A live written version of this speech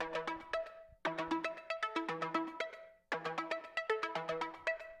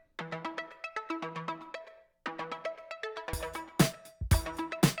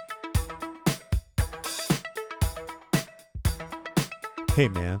Hey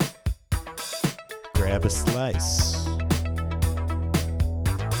man, grab a slice.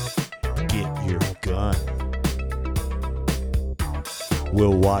 Get your gun.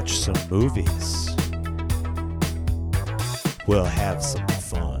 We'll watch some movies. We'll have some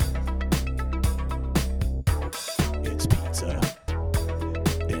fun. It's pizza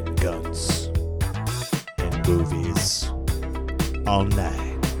and guns and movies all night.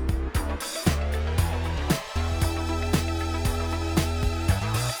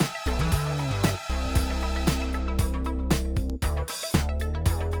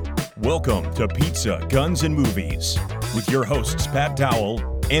 Welcome to Pizza, Guns, and Movies with your hosts Pat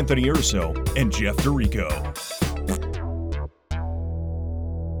Dowell, Anthony Urso, and Jeff DeRico.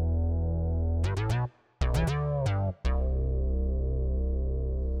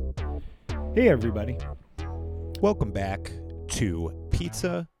 Hey everybody. Welcome back to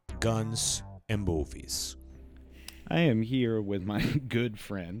Pizza, Guns, and Movies. I am here with my good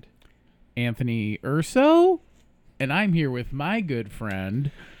friend. Anthony Urso, and I'm here with my good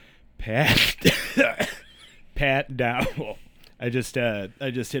friend Pat Dowell. I just hit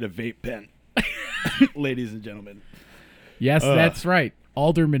a vape pen. Ladies and gentlemen. Yes, that's right.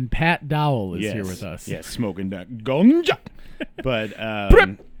 Alderman Pat Dowell is here with us. Yes, smoking that ganja. But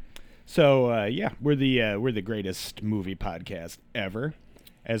we're the greatest movie podcast ever.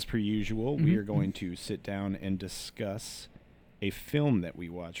 As per usual, we are going to sit down and discuss a film that we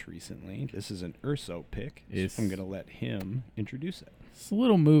watched recently. This is an Urso pick. So I'm going to let him introduce it. It's a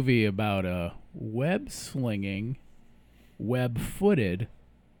little movie about a web-slinging, web-footed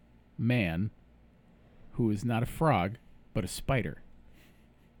man who is not a frog, but a spider.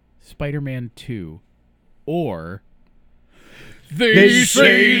 Spider-Man 2. Or They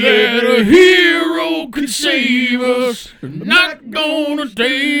say that a hero can save us, not gonna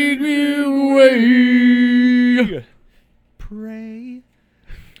take it away. Pray.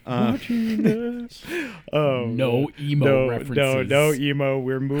 No emo references. No emo.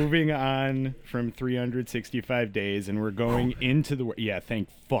 We're moving on from 365 days, and we're going into the yeah. Thank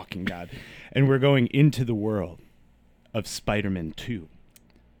fucking God, and we're going into the world of Spider-Man 2,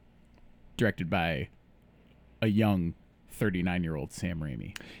 Directed by a young 39-year-old Sam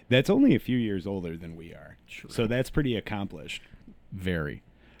Raimi. That's only a few years older than we are, True. So that's pretty accomplished. Very.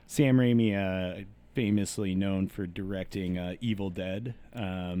 Sam Raimi, famously known for directing Evil Dead,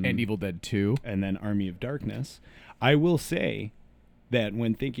 And Evil Dead 2. and then Army of Darkness. I will say that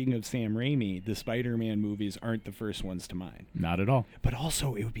when thinking of Sam Raimi, the Spider-Man movies aren't the first ones to mind. Not at all. But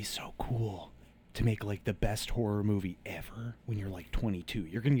also, it would be so cool to make like the best horror movie ever when you're like 22.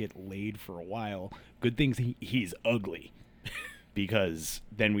 You're gonna get laid for a while. Good things he's ugly, because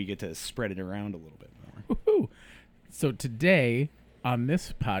then we get to spread it around a little bit more. Woohoo. So today on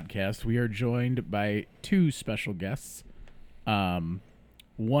this podcast, we are joined by two special guests. One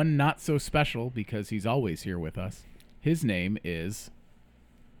not so special because he's always here with us. His name is...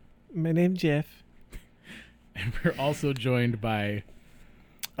 My name's Jeff. And we're also joined by...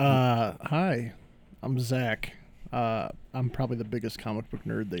 Hi, I'm Zach. I'm probably the biggest comic book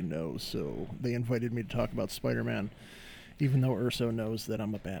nerd they know, so they invited me to talk about Spider-Man, even though Urso knows that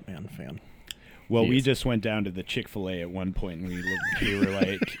I'm a Batman fan. Well, we Yes. just went down to the Chick-fil-A at one point, and we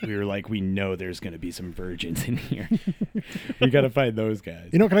were like, we know there's going to be some virgins in here. We got to find those guys.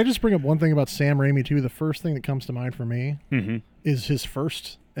 You know, can I just bring up one thing about Sam Raimi, too? The first thing that comes to mind for me is his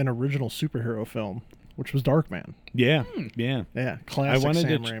first and original superhero film, which was Darkman. Yeah, yeah. Yeah, classic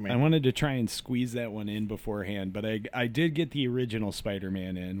Sam Raimi. I wanted to try and squeeze that one in beforehand, but I did get the original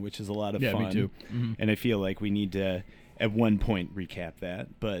Spider-Man in, which is a lot of fun. Me too. And I feel like we need to, at one point, recap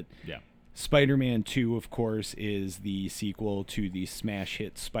that. But Yeah. Spider-Man 2, of course, is the sequel to the smash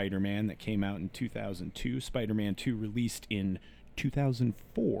hit Spider-Man that came out in 2002. Spider-Man 2 released in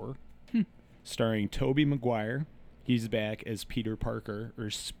 2004, starring Tobey Maguire. He's back as Peter Parker, or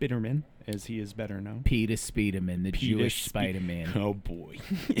Spiderman, as he is better known. Peter Spiderman, the Peter Jewish Spider-Man. Oh, boy.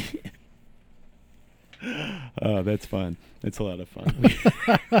 Oh, that's fun. That's a lot of fun.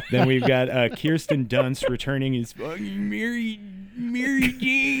 Then we've got Kirsten Dunst returning as fucking Mary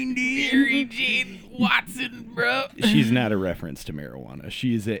Jane, dude. Mary Jane Watson, bro. She's not a reference to marijuana.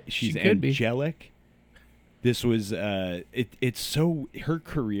 She's could be. angelic. This was it's so, her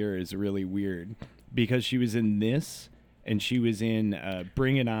career is really weird because she was in this and she was in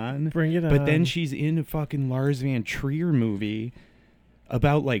Bring It On. But then she's in a fucking Lars Van Trier movie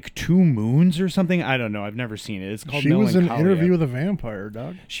about like 2 moons or something. I don't know. I've never seen it. It's called She was in Melancholia. Interview with a Vampire,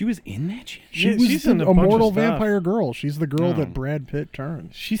 dog. She was in that shit? She was she's in the a bunch of immortal stuff. vampire girl. She's the girl Oh. that Brad Pitt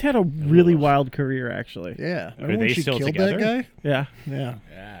turns. She's had a really wild career, actually. Yeah. Are Remember when they she still killed together? that guy? Yeah. Yeah.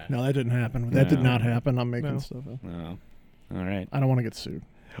 Yeah. No, that didn't happen. That did No. not happen. I'm making No. stuff up. Oh. All right. I don't want to get sued.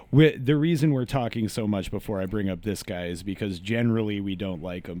 The reason we're talking so much before I bring up this guy is because generally we don't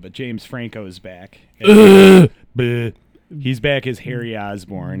like him, but James Franco is back. He's back as Harry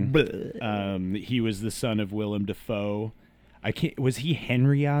Osborn. He was the son of Willem Dafoe. Was he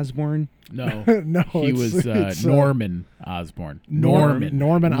Henry Osborn? No, No, he was Norman Osborn.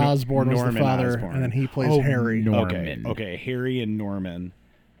 Norman Osborn was Norman the father, Osborn. and then he plays Harry. Norman. Okay, Harry and Norman.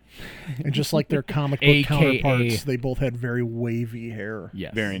 And just like their comic book AKA counterparts, they both had very wavy hair.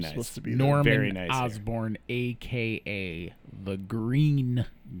 Yes. Very It's nice. supposed to be Norman Very nice hair. Osborn, a.k.a. the Green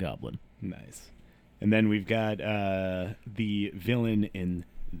Goblin. Nice. And then we've got the villain in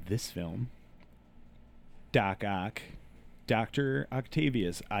this film, Doc Ock, Dr.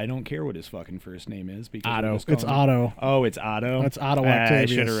 Octavius. I don't care what his fucking first name is. Because Otto. It's Otto. Oh, it's Otto? That's Otto I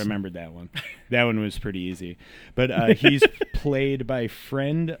Octavius. should have remembered that one. That one was pretty easy. But he's played by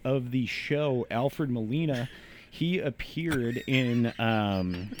friend of the show, Alfred Molina. He appeared in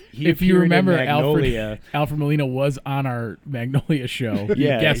If you remember, Magnolia. Alfred Molina was on our Magnolia show.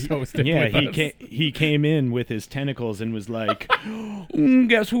 Yeah, He guest hosted with us. he came in with his tentacles and was like,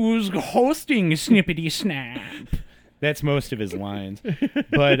 "Guess who's hosting Snippety Snap?" That's most of his lines.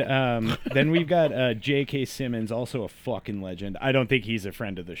 But then we've got J.K. Simmons, also a fucking legend. I don't think he's a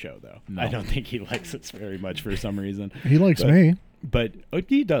friend of the show, though. No. I don't think he likes us very much for some reason. He likes me But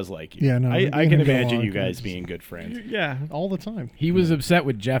he does like you. Yeah, no, me I and can him get imagine along you guys good. being good friends. Yeah, all the time. He was upset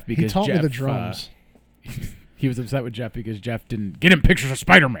with Jeff He because taught Jeff, me the drums. He was upset with Jeff because Jeff didn't get him pictures of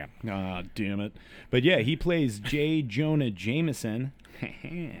Spider-Man. Ah, damn it. But yeah, he plays J. Jonah Jameson.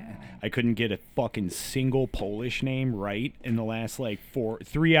 I couldn't get a fucking single Polish name right in the last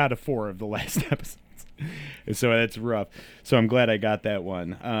 3 out of 4 of the last episodes. So that's rough. So I'm glad I got that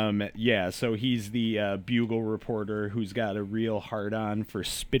one. Yeah, so he's the Bugle reporter who's got a real hard-on for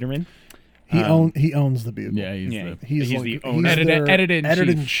Spiderman. He owns the Bugle. Yeah, He's the like, owner. he's their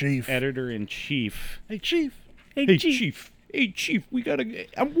Editor-in-chief. Editor-in-chief. Editor-in-chief. Hey, Chief. Hey, Chief. Hey, Chief,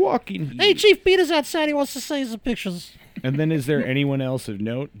 I'm walking here. Hey, Chief, Peter's outside. He wants to see some pictures. And then is there anyone else of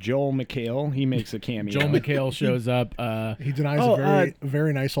note? Joel McHale. He makes a cameo. Joel McHale shows up. He denies a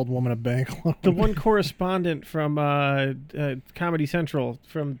very nice old woman a bank loan. The one correspondent from Comedy Central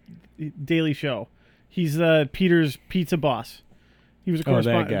from Daily Show. He's Peter's pizza boss. He was a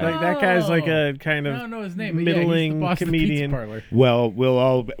correspondent. that guy. That guy's like a kind of I don't know his name. But middling yeah, he's the boss of the pizza comedian. parlor. Well,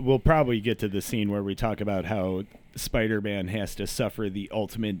 we'll probably get to the scene where we talk about how Spider-Man has to suffer the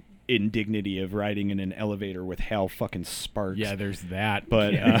ultimate indignity of riding in an elevator with Hal fucking Sparks. Yeah, there's that.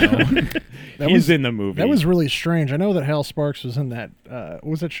 But That he's was- in the movie. That was really strange. I know that Hal Sparks was in that. What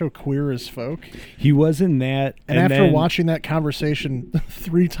was that show, Queer as Folk? he was in that. And after then watching that conversation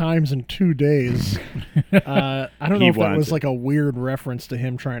 3 times in 2 days, I don't know He if that wants was it. like a weird reference to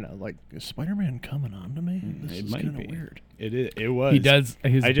him trying to is Spider-Man coming on to me? This it is might kind be of weird. It was. He does.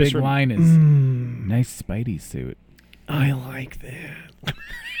 His I just big line is, nice Spidey suit. I like that.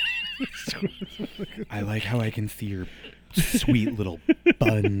 I like how I can see your sweet little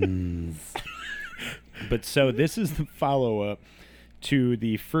buns. But so this is the follow-up to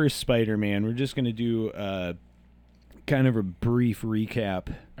the first Spider-Man. We're just going to do kind of a brief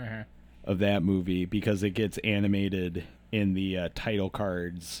recap of that movie because it gets animated in the title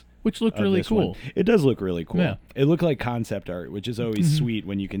cards. Which looked of really this one. cool. It does look really cool. Yeah. It looked like concept art, which is always sweet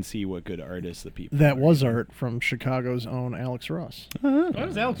when you can see what good artists the people That are. was art from Chicago's own Alex Ross. Oh, that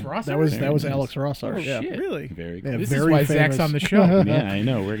was Alex Ross. That was nice. Alex Ross art. Oh, yeah. shit. Really? Very Yeah, cool. This is very why famous. Zach's on the show. Yeah, I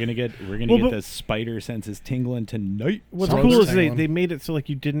know. We're gonna get the spider senses tingling tonight. What's Sounds cool is excellent. they made it so like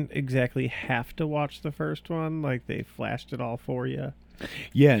you didn't exactly have to watch the first one. Like they flashed it all for you.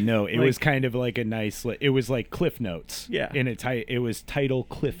 Yeah, no, it was Like- kind of like a nice. It was like Cliff Notes. Yeah. and it was title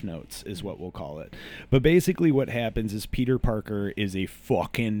Cliff Notes is what we'll call it. But basically, what happens is Peter Parker is a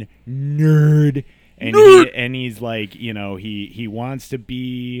fucking nerd, and he's like, he wants to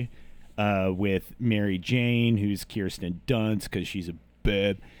be with Mary Jane, who's Kirsten Dunst, because she's a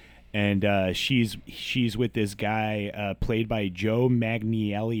bib. And she's with this guy played by Joe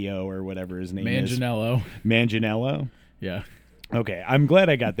Manganiello or whatever his name is. Manganiello. Yeah. Okay, I'm glad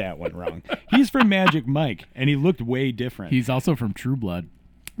I got that one wrong. He's from Magic Mike, and he looked way different. He's also from True Blood.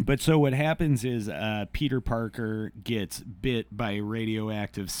 But so what happens is Peter Parker gets bit by a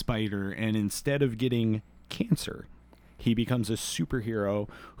radioactive spider, and instead of getting cancer, he becomes a superhero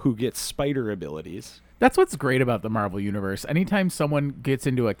who gets spider abilities. That's what's great about the Marvel Universe. Anytime someone gets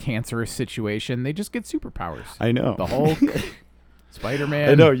into a cancerous situation, they just get superpowers. I know. The Hulk, Spider-Man.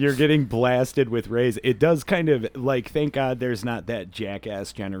 I know, you're getting blasted with rays. It does kind of, thank God there's not that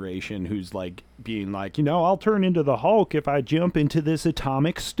jackass generation who's, being like, I'll turn into the Hulk if I jump into this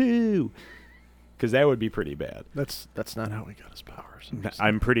atomic stew. because that would be pretty bad. That's not how he got his powers.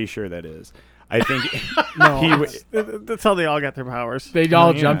 I'm pretty sure that is. I think No, That's how they all got their powers. They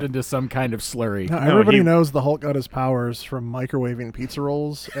all Yeah. jumped into some kind of slurry. No, No, everybody he- knows the Hulk got his powers from microwaving pizza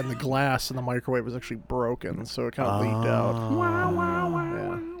rolls, and the glass in the microwave was actually broken, so it kind of leaked out.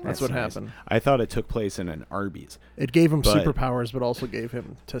 Yeah, that's what nice. happened. I thought it took place in an Arby's. It gave him But- superpowers, but also gave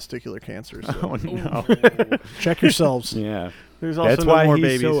him testicular cancer. So Oh no! check yourselves. Yeah, There's also that's no why more he's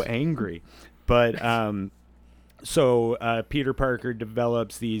babies. so angry. But so Peter Parker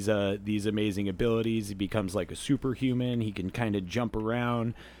develops these amazing abilities. He becomes like a superhuman. He can kind of jump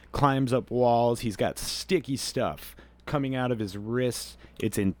around, climbs up walls. He's got sticky stuff coming out of his wrists.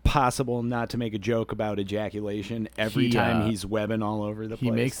 It's impossible not to make a joke about ejaculation every He, time he's webbing all over the place.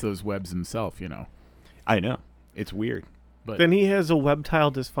 He makes those webs himself, I know. It's weird. But Then he has a web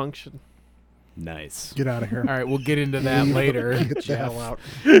tile dysfunction. Nice. Get out of here. all right, we'll get into that later. Get the Jeff. hell out.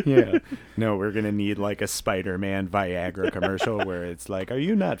 Yeah. No, we're gonna need like a Spider-Man Viagra commercial where it's like, "Are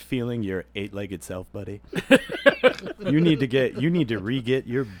you not feeling your 8-legged self, buddy? you need to re-get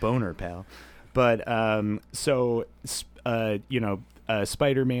your boner, pal." But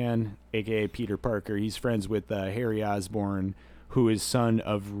Spider-Man, aka Peter Parker, he's friends with Harry Osborn, who is son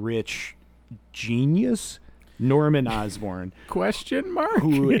of rich genius Norman Osborn, Question mark?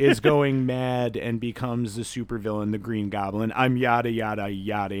 who is going mad and becomes the supervillain, the Green Goblin. I'm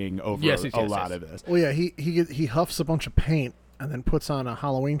yada-ing over Yes, a lot of this. Well, yeah, he huffs a bunch of paint and then puts on a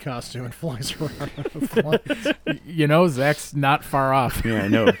Halloween costume and flies around. Zach's not far off. Yeah, I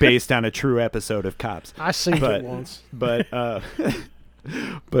know, based on a true episode of Cops. I seen But- it once. But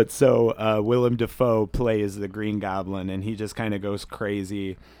Willem Dafoe plays the Green Goblin, and he just kind of goes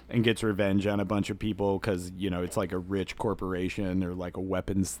crazy and gets revenge on a bunch of people because, it's like a rich corporation or like a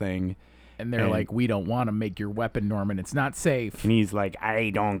weapons thing. And they're And- like, we don't want to make your weapon, Norman. It's not safe. And he's like,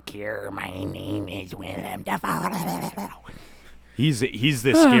 I don't care. My name is Willem Dafoe. He's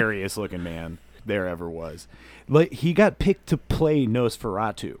the scariest looking man there ever was. Like, he got picked to play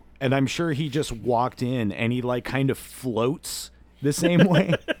Nosferatu, and I'm sure he just walked in and he like kind of floats the same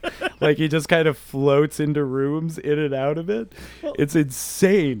way. Like, he just kind of floats into rooms in and out of it. It's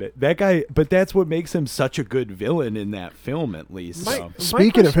insane. That guy, but that's what makes him such a good villain in that film, at least. So.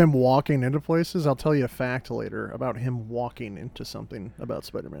 Speaking of him walking into places, I'll tell you a fact later about him walking into something about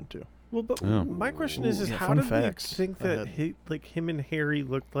Spider-Man 2. Well, but Oh. my question is Yeah, how fun did facts. they think Go that ahead. him and Harry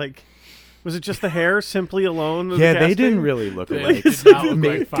looked like? Was it just the hair simply alone? of the Yeah, they casting? didn't really look They alike. did not look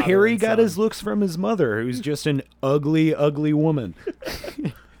like father Harry and got son. his looks from his mother, who's just an ugly, ugly woman.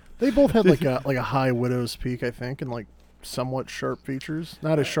 They both had like a high widow's peak, I think, and like somewhat sharp features.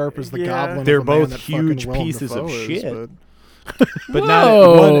 Not as sharp as the Yeah. Goblin. They're of the man both that fucking huge Willem pieces of Dafoe is, shit. but- But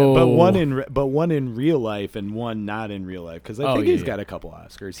Whoa. one in real life and one not in real life, because I Oh, think yeah, he's yeah. got a couple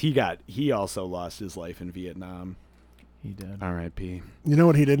Oscars. He also lost his life in Vietnam. He did. R.I.P. You know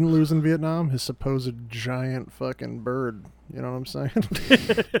what he didn't lose in Vietnam? His supposed giant fucking bird. You know what I'm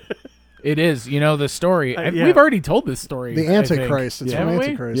saying? It is, the story. Yeah. We've already told this story. The I think. Antichrist. It's Yeah. from Haven't we?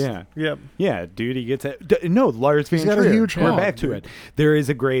 Antichrist. Yeah. Yep. Yeah, dude, he gets it. No, Lars He's Van got a Trier. huge We're hog, back to dude. it. There is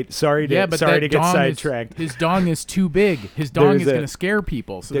a great. Sorry to Yeah, but sorry that to get dong sidetracked. his dong is too big. His dong There's is a- going to scare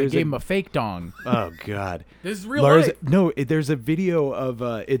people, so they there's gave a- him a fake dong. Oh God. This is real Lars, life. no, there's a video of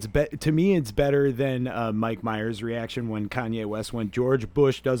to me it's better than Mike Myers' reaction when Kanye West went, George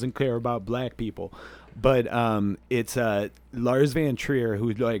Bush doesn't care about black people. But it's Lars Van Trier,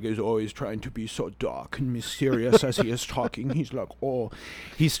 who like is always trying to be so dark and mysterious as he is talking. He's like,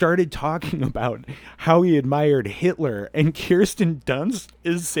 he started talking about how he admired Hitler, and Kirsten Dunst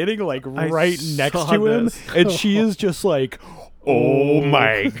is sitting like right next saw to him, this. and she is just like, oh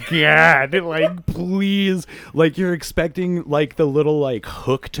my God, like, please. Like, you're expecting like the little like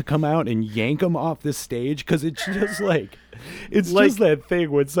hook to come out and yank him off the stage, because it's just like, it's Like- just that thing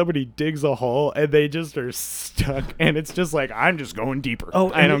when somebody digs a hole and they just are stuck, and it's just like, I'm just going deeper.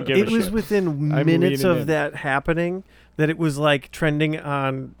 I don't give a It was shit. within I'm minutes leaning of in. that happening that it was like trending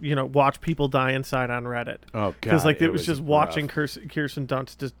on, watch people die inside on Reddit. Oh Because God, like it was just rough. watching Kirsten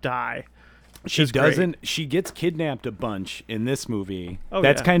Dunst just die. She is great. doesn't. She gets kidnapped a bunch in this movie. Oh,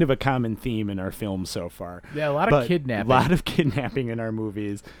 That's yeah. kind of a common theme in our film so far. Yeah, a lot of But kidnapping. A lot of kidnapping in our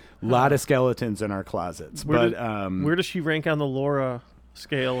movies. A lot of skeletons in our closets. Where, but where does she rank on the Laura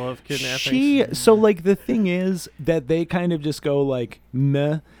scale of kidnapping? so like the thing is that they kind of just go like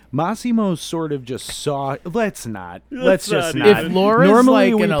meh. Massimo sort of just saw. Let's just not not. even. If Laura's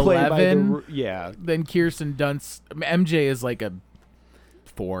Normally like we an play by the 11, ru- yeah, then Kirsten Dunst, MJ is like a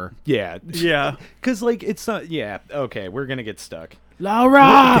 4. yeah, Yeah. because like it's not. Yeah, okay, we're gonna get stuck. Laura!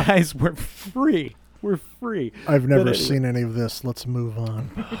 Guys, we're free. We're free. I've never But seen any of this. Let's move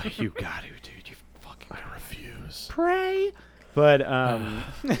on. Oh, you got to, dude. You prey. But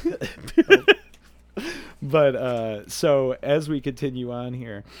so as we continue on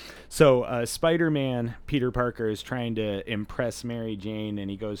here, so Spider-Man Peter Parker is trying to impress Mary Jane, and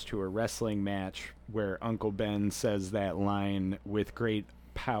he goes to a wrestling match where Uncle Ben says that line, "With great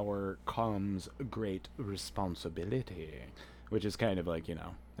power comes great responsibility," which is kind of like,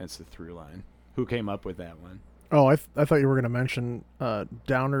 that's the through line. Who came up with that one? Oh, I thought you were going to mention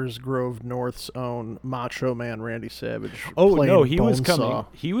Downers Grove North's own Macho Man Randy Savage. Oh no, he was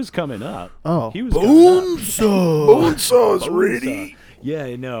coming up. Oh, he was Bonesaw's Bonesaw's ready. Yeah,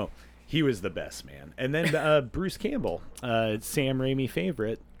 I know. He was the best, man. And then Bruce Campbell, Sam Raimi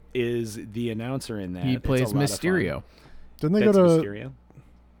favorite, is the announcer in that. He plays Mysterio. Didn't they That's go to? Mysterio?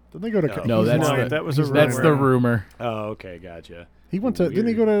 Didn't they go to? No, that was a rumor. That's the rumor. Oh, okay, gotcha. He went to. Didn't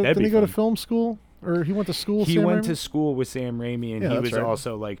he go to? Didn't he go to film school? Or he went to school? He Sam went Raimi? to school with Sam Raimi, and Yeah, he that's was right.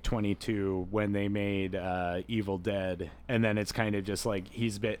 also like 22 when they made Evil Dead. And then it's kind of just like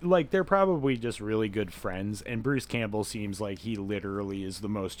he's been like they're probably just really good friends. And Bruce Campbell seems like he literally is the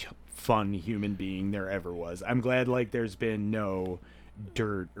most fun human being there ever was. I'm glad like there's been no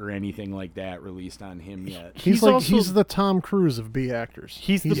dirt or anything like that released on him yet. He's the Tom Cruise of B actors.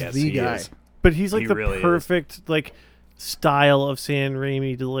 He's the he guy. is. But he's like He the really is. perfect like style of Sam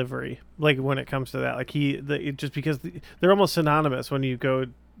Raimi delivery. Like when it comes to that, like just because they're almost synonymous when you go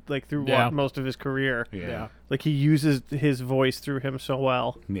like through most of his career. Yeah. Like he uses his voice through him so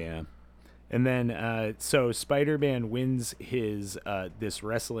well. Yeah. And then, so Spider-Man wins his this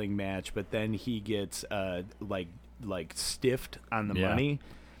wrestling match, but then he gets like stiffed on the money.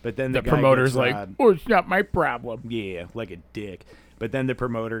 But then the guy promoter's gets like, robbed. "Oh, it's not my problem." Yeah, like a dick. But then the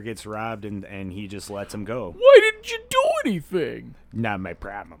promoter gets robbed, and he just lets him go. Why didn't you do anything? Not my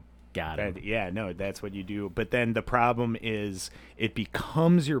problem. Got it. Yeah, no, that's what you do. But then the problem is it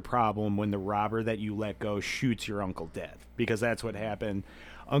becomes your problem when the robber that you let go shoots your uncle dead. Because that's what happened.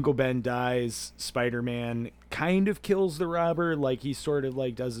 Uncle Ben dies. Spider-Man kind of kills the robber. Like, he sort of,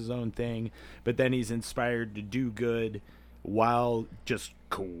 like, does his own thing. But then he's inspired to do good while just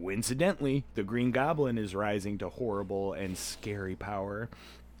coincidentally the Green Goblin is rising to horrible and scary power.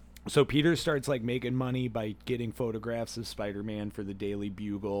 So Peter starts like making money by getting photographs of Spider-Man for the Daily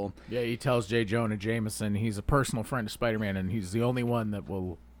Bugle. Yeah, he tells J. Jonah Jameson he's a personal friend of Spider-Man, and he's the only one that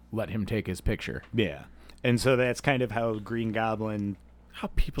will let him take his picture. Yeah. And so that's kind of how Green Goblin How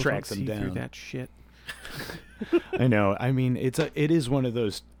people tracks don't him see through down. that shit. I know. I mean, it is one of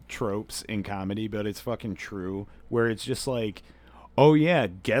those tropes in comedy, but it's fucking true, where it's just like, oh yeah,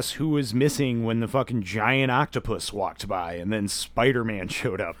 guess who was missing when the fucking giant octopus walked by, and then Spider-Man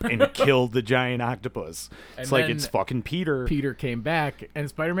showed up and killed the giant octopus. And It's like then it's fucking Peter. Peter came back, and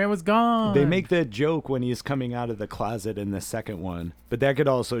Spider-Man was gone. They make that joke when he's coming out of the closet in the second one, but that could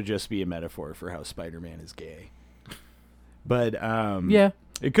also just be a metaphor for how Spider-Man is gay. But yeah,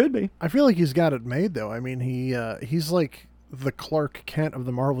 it could be. I feel like he's got it made, though. I mean, he's like the Clark Kent of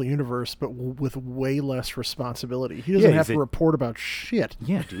the Marvel Universe, but with way less responsibility. He doesn't have to report about shit.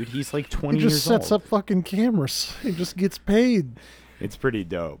 Yeah, dude, he's like 20 He years just sets old. up fucking cameras. He just gets paid. It's pretty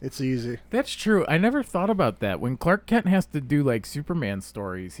dope. It's easy. that's true. I never thought about that. When Clark Kent has to do like Superman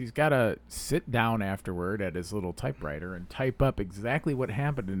stories, he's got to sit down afterward at his little typewriter and type up exactly what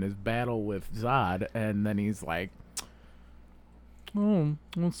happened in his battle with Zod, and then he's like, "Oh,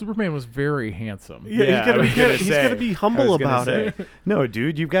 well, Superman was very handsome." Yeah, he's gotta be humble about it. No,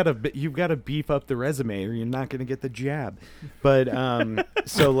 dude, you've got to beef up the resume, or you're not gonna get the job. But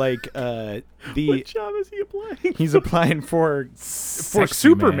so like What job is he applying? he's applying for Sexy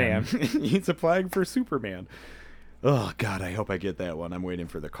Superman. man. He's applying for Superman. Oh God, I hope I get that one. I'm waiting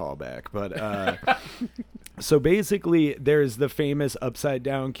for the callback. But so basically, there's the famous upside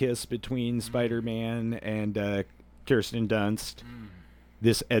down kiss between Spider-Man and Kirsten Dunst.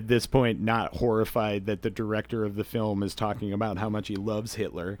 At this point, not horrified that the director of the film is talking about how much he loves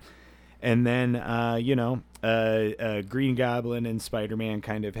Hitler. And then, Green Goblin and Spider-Man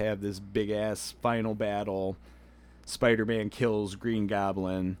kind of have this big-ass final battle. Spider-Man kills Green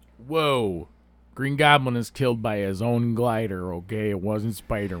Goblin. Whoa. Green Goblin is killed by his own glider, okay? It wasn't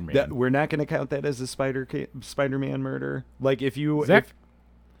Spider-Man. We're not going to count that as a Spider-Man murder? Like, if you... Zach?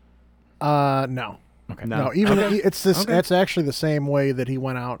 No. Okay. No, even it's this. Okay. It's actually the same way that he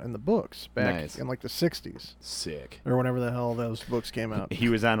went out in the books back Nice. in like the '60s Sick. or whenever the hell those books came out. He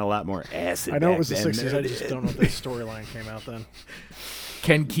was on a lot more acid. I know back it was the then. '60s. I just don't know if that storyline came out then.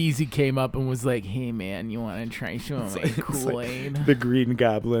 Ken Kesey came up and was like, "Hey, man, you want to try some of my It's like Kool-Aid?" the Green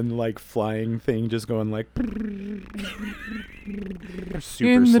Goblin, like, flying thing just going, like... super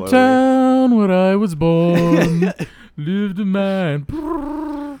In the slowly. town where I was born, lived a man.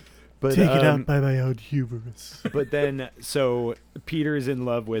 But, Take it out by my own humerus. But then, so Peter's in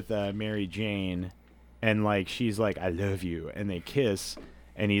love with Mary Jane, and like she's like, "I love you," and they kiss,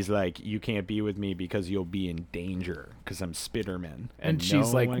 and he's like, "You can't be with me because you'll be in danger because I'm Spiderman." And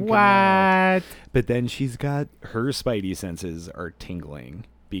she's no like, one can "What?" But then she's got her spidey senses are tingling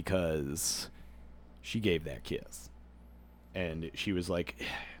because she gave that kiss, and she was like,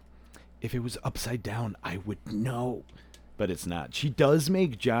 "If it was upside down, I would know." But it's not. She does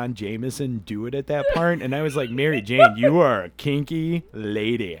make John Jameson do it at that part, and I was like, Mary Jane, you are a kinky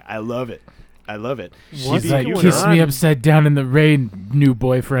lady. I love it. I love it. She's like, kiss me upside down in the rain, new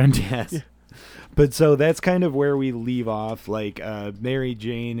boyfriend. Yes. But so that's kind of where we leave off. Like, Mary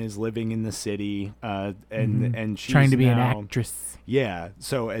Jane is living in the city, and she's trying to be an now, actress. Yeah.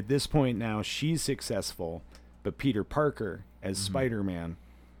 So at this point now, she's successful, but Peter Parker as Spider-Man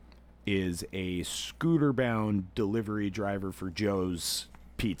is a scooter-bound delivery driver for Joe's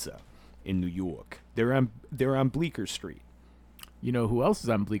Pizza in New York. They're on Bleecker Street. You know who else is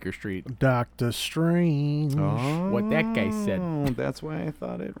on Bleecker Street? Doctor Strange. What that guy said. That's why I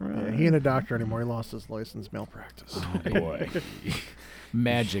thought it right. Yeah, he ain't a doctor anymore. He lost his license, malpractice. Oh, boy.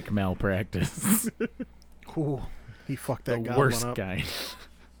 Magic malpractice. Cool. He fucked that The goblin worst up. guy.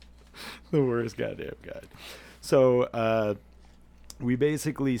 The worst goddamn guy. So, we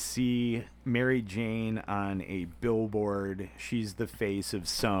basically see Mary Jane on a billboard. She's the face of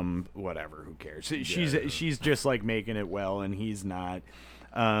some whatever. Who cares? She's just like making it well, and he's not.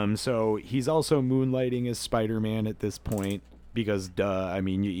 So he's also moonlighting as Spider-Man at this point because, I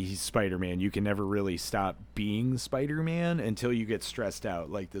mean, he's Spider-Man. You can never really stop being Spider-Man until you get stressed out,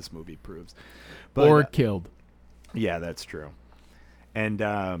 like this movie proves. But, or killed. Yeah, that's true.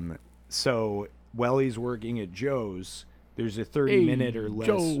 And so while he's working at Joe's, there's a 30-minute or less.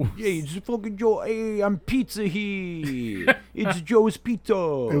 Joe's. Hey, it's fucking Joe. Hey, I'm Pizza here. It's Joe's Pizza.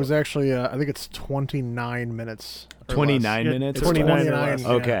 It was actually, I think it's 29 minutes. 29 minutes? It's 29 29 or less. yeah.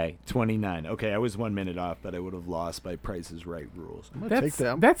 Okay, 29. Okay, I was 1 minute off, but I would have lost by Price is Right rules. I'm gonna take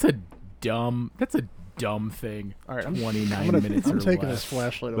that. That's a dumb thing. All right, 29 minutes I'm or taking less. this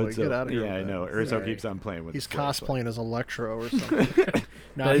flashlight away. So- Get out of here. Yeah, I with know. that. Urso All right. keeps on playing with He's his flashlight. cosplaying as Electro or something.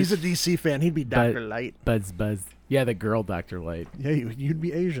 No, he's a DC fan. He'd be Dr. Light. Buzz. Yeah, the girl Dr. Light. Yeah, you'd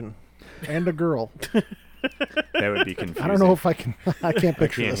be Asian. And a girl. That would be confusing. I don't know if I can. I can't I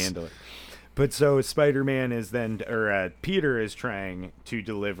picture can't this. handle it. But so Spider-Man is then, or Peter is trying to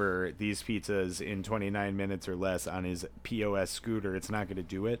deliver these pizzas in 29 minutes or less on his POS scooter. It's not going to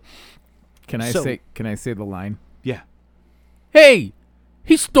do it. Can I say the line? Yeah. Hey,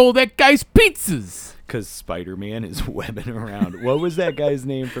 he stole that guy's pizzas. Because Spider-Man is webbing around. What was that guy's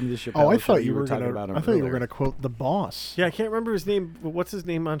name from the Chappelle Oh, I show? thought you were talking gonna. about him I thought you were earlier. gonna quote the boss. Yeah, I can't remember his name. What's his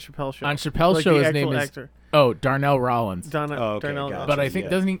name on Chappelle's show? On Chappelle's Like show, the his name actual is actor. Darnell Rollins. Oh, okay, Darnell. gotcha. But I think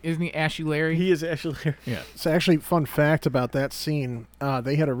Yeah. isn't he Ashy Larry? He is actually. Yeah. So actually, fun fact about that scene: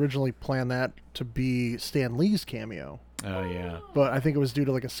 they had originally planned that to be Stan Lee's cameo, Oh, yeah. but I think it was due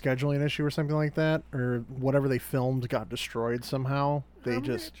to like a scheduling issue or something like that, or whatever they filmed got destroyed somehow. They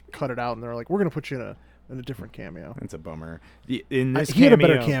just cut it out, and they're like, "We're gonna put you in a different cameo." That's a bummer. In this He had a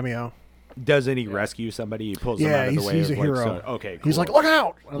better cameo. Doesn't he rescue somebody? He pulls them out of the way. he's a of, like, hero. so- okay, cool. He's like, "Look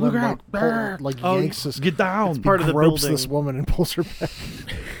out! And Look then, out. yanks this. Get down. He part of the gropes building. this woman and pulls her back.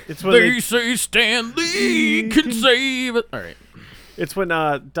 It's when They say Stan Lee can save it. All right. it's when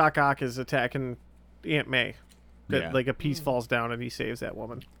Doc Ock is attacking Aunt May. That Yeah. like a piece falls down and he saves that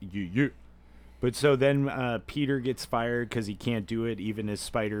woman. But so then Peter gets fired because he can't do it even as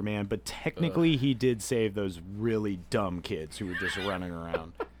Spider-Man. But technically he did save those really dumb kids who were just running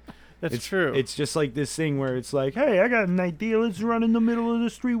around. That's true. It's just like this thing where it's like, hey, I got an idea. Let's run in the middle of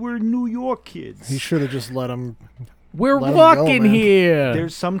the street. We're New York kids. He should have just let him. We're Let 'em walking go, man. here.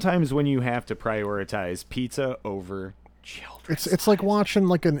 There's sometimes when you have to prioritize pizza over children. It's like watching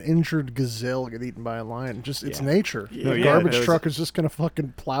like an injured gazelle get eaten by a lion. Just it's Yeah. nature. No, The yeah, garbage those- truck is just gonna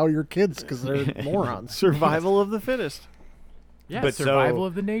fucking plow your kids because they're morons. Survival of the fittest. yeah, but survival so-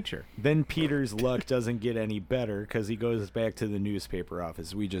 of the nature. Then Peter's luck doesn't get any better because he goes back to the newspaper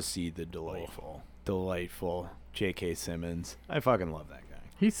office. We just see the delightful J.K. Simmons. I fucking love that guy.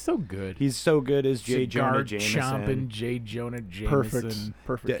 He's so good. He's so good as J. Jonah chomping Jameson. J. Jonah Jameson.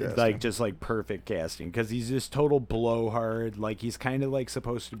 Perfect. casting. Like just like perfect casting because he's just total blowhard. Like he's kind of like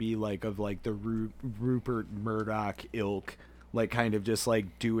supposed to be like of like the Rupert Murdoch ilk. Like kind of just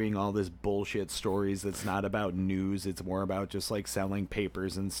like doing all this bullshit stories that's not about news. It's more about just like selling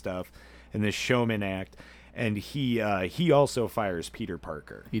papers and stuff and this showman act. And he also fires Peter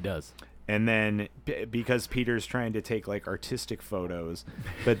Parker. He does. And then because Peter's trying to take like artistic photos,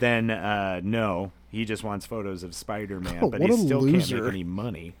 but then no, he just wants photos of Spider-Man, but he still can't make any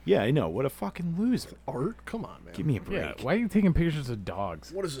money. Yeah, I know. What a fucking loser. Art? Come on, man. Give me a break. Yeah, why are you taking pictures of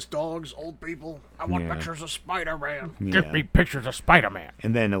dogs? What is this, dogs, old people? I want pictures of Spider-Man. Yeah. Give me pictures of Spider-Man.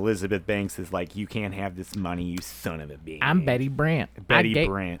 And then Elizabeth Banks is like, "You can't have this money, you son of a bitch." I'm Betty Brant. Betty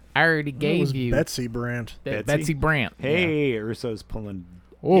Brant. I already It gave was you Betsy Brandt. Betsy Brant. Hey, Urso's pulling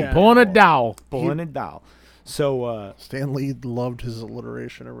Pulling a dowel. a doll. So Stan Lee loved his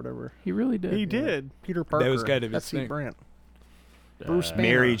alliteration or whatever. He really did. He did. Peter Parker. was kind of his Betsy thing. Brandt. Bruce Banner.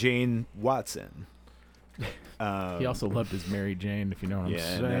 Mary Jane Watson. He also loved his Mary Jane, if you know what I'm Yeah,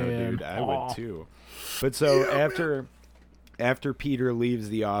 saying. no, dude, I would too. But so after Peter leaves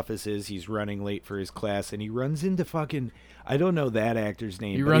the offices, he's running late for his class, and he runs into fucking, I don't know that actor's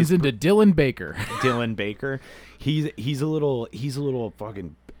name. He but runs he's into Dylan Baker. Dylan Baker. He's a little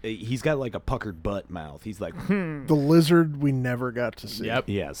fucking. He's got like a puckered butt mouth. He's like, The lizard we never got to see. Yep.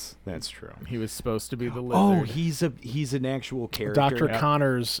 yes, that's true. He was supposed to be the Oh, lizard. he's an actual character. Dr.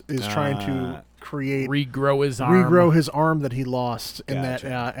 Connors is trying to create Regrow his arm. regrow his arm that he lost in that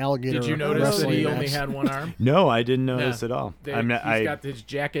Gotcha. alligator. Did you notice that he wrestling only match. had one arm? No, I didn't notice at all. He's I got his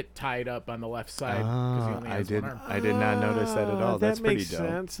jacket tied up on the left side because he only has one arm. I did not notice that at all. That That's pretty makes dope.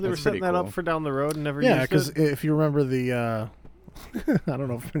 sense. They were That's pretty setting that cool. up for down the road and never Yeah, used because it. if you remember the, I don't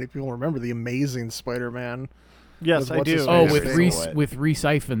know if many people remember the Amazing Spider-Man. Yes, I what's his do. face? Oh, Yeah, with yeah. Reese with Reese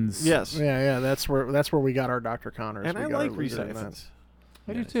Ifans. Yes. Yeah, that's where we got our Dr. Connors. And We I got our like Reese lizard in that. Ifans.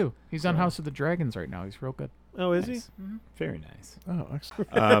 I do too. He's on House of the Dragons right now. He's real good. Oh, is he? Nice. Very nice. Oh,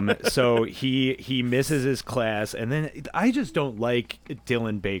 excellent. So he misses his class, and then I just don't like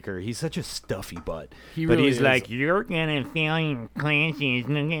Dylan Baker. He's such a stuffy butt. He but really he's is. like, "You're gonna fail your classes.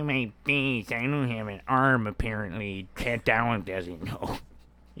 Look at my face. I don't have an arm. Apparently, Pat Dowling doesn't know.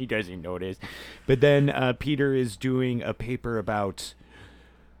 He doesn't know this." But then Peter is doing a paper about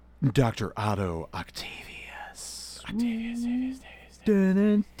Dr. Otto Octavius. Dun,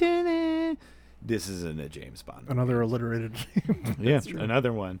 dun, dun. This isn't a James Bond. Another alliterated name. Yeah,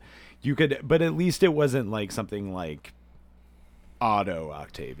 another one. You could, but at least it wasn't like something like Otto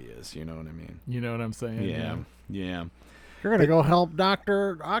Octavius. You know what I mean? You know what I'm saying? Yeah. You're gonna go help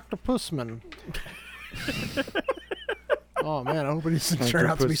Dr. Octopusman. Oh man, I hope it doesn't turn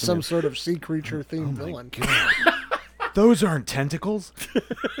out to be some sort of sea creature themed villain. Those aren't tentacles.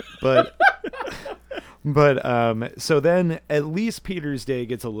 but so then at least Peter's day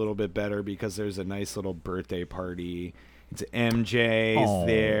gets a little bit better because there's a nice little birthday party. It's MJ's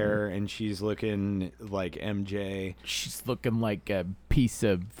there, and she's looking like MJ. She's looking like a piece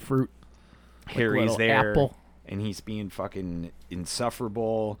of fruit. Harry's little there, apple. and he's being fucking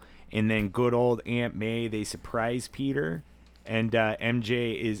insufferable. And then good old Aunt May, they surprise Peter, and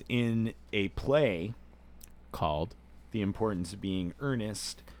MJ is in a play Called. The Importance of Being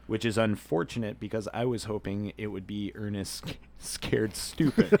Earnest, which is unfortunate because I was hoping it would be Ernest Scared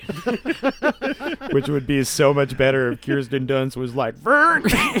Stupid, which would be so much better if Kirsten Dunst was like, Vern!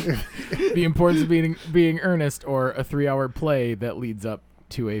 The Importance of being earnest, or a 3-hour play that leads up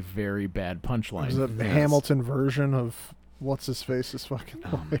to a very bad punchline. Is it the Hamilton version of what's his face is fucking?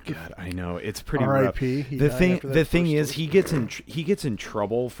 Oh my god, I know, it's pretty rough. R.I.P. The thing is, he gets in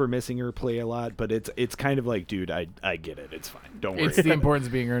trouble for missing her play a lot, but it's kind of like, dude, I get it, it's fine, don't worry. It's The Importance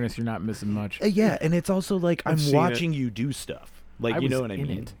of Being Earnest. You're not missing much. Yeah, and it's also like I'm seen watching you do stuff, like I you know was what I in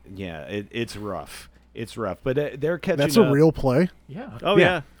mean? it. Yeah, it's rough. It's rough, but they're catching. That's up. a real play. Yeah. Oh, Yeah.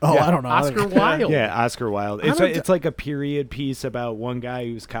 yeah. Oh, Yeah. I don't know. Oscar Wilde. Yeah, Oscar Wilde. I don't It's like a period piece about one guy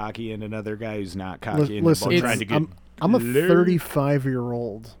who's cocky and another guy who's not cocky, and Listen, they're both trying to get. I'm a low.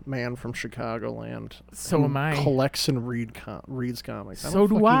 35-year-old man from Chicagoland. So who am I. Collects and reads comics. So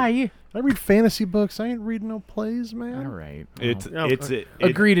do I. I read fantasy books. I ain't reading no plays, man. All right. It's Yeah,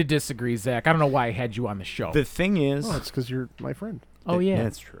 Agree to disagree, Zach. I don't know why I had you on the show. the thing is. Oh, it's because you're my friend. Oh, yeah.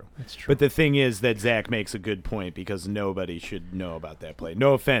 That's true. That's true. But the thing is that Zach makes a good point because nobody should know about that play.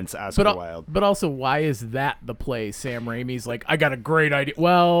 No offense, Oscar Wilde. But also, why is that the play? Sam Raimi's like, I got a great idea.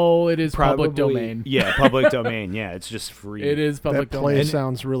 Well, it is public domain. Yeah, public domain. Yeah, it's just free. It is public that play domain.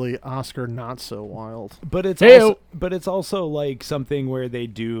 sounds really Oscar not so wild. But it's Hey-o. also like something where they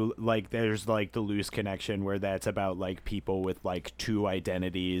do like there's like the loose connection where that's about like people with like two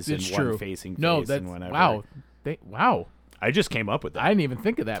identities It's and true. one facing No, face that's and whatever. wow. Wow. I just came up with that. I didn't even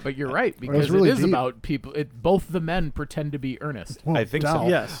think of that, but you're right, because really it is deep. about people. Both the men pretend to be earnest. I think so.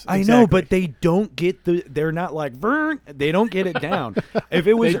 Yes, I know, but they don't get they're not like, they don't get it down. If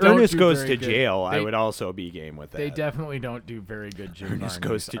it was They don't Ernest do goes very to good. jail, I They- would also be game with that. They definitely don't do very good Jim Ernest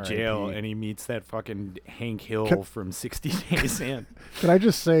Varney, goes to jail RIP. and he meets that fucking Hank Hill from 60 Days In. Can I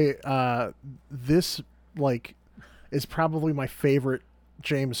just say, this is probably my favorite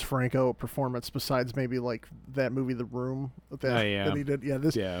James Franco performance, besides maybe like that movie The Room that he did.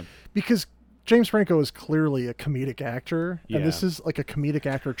 Yeah, because James Franco is clearly a comedic actor, and this is like a comedic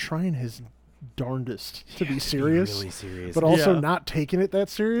actor trying his darndest to be serious, really serious. but also not taking it that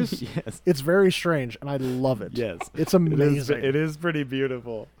serious. Yes. It's very strange, and I love it. Yes. It's amazing. It is pretty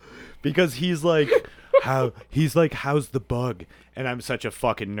beautiful. Because he's like, how's the bug? And I'm such a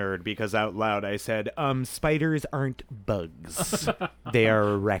fucking nerd because out loud I said, spiders aren't bugs. They are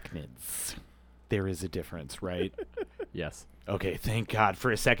arachnids. There is a difference, right? Yes. Okay, thank God.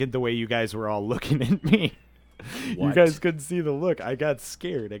 For a second, the way you guys were all looking at me. You What? guys couldn't see the look. I got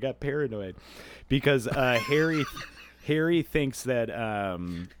scared. I got paranoid. Because Harry thinks that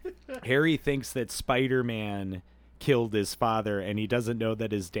Spider-Man killed his father, and he doesn't know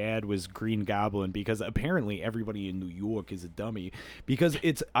that his dad was Green Goblin, because apparently everybody in New York is a dummy. Because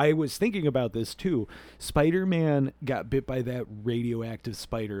I was thinking about this too. Spider-Man got bit by that radioactive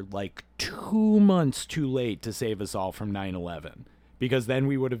spider like 2 months too late to save us all from 9/11, because then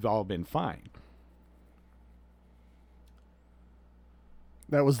we would have all been fine.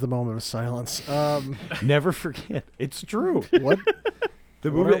 That was the moment of silence. Never forget. It's true. What?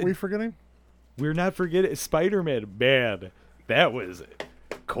 The What movie, are we forgetting? we're not forgetting Spider-Man. Man, that was a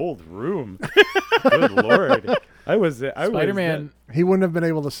cold room. Good Lord. Spider-Man. He wouldn't have been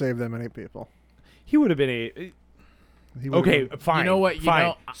able to save that many people. He would have been He would okay, have fine. You know what?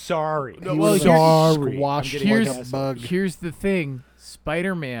 Fine. Sorry. been, he well, would have here's- been squashed I'm like a bug. Here's the thing: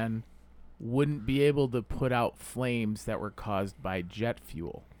 Spider-Man wouldn't be able to put out flames that were caused by jet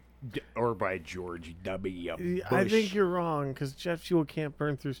fuel. Or by George W. Bush. I think you're wrong, because jet fuel can't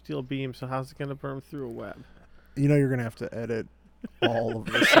burn through steel beams, so how's it going to burn through a web? You know you're gonna have to edit all of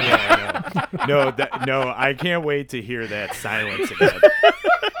this. No, I can't wait to hear that silence again.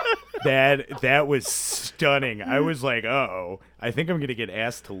 That was stunning. I was like, uh-oh, I think I'm going to get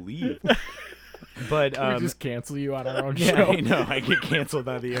asked to leave. But We just cancel you on our own yeah, show. I know. I get canceled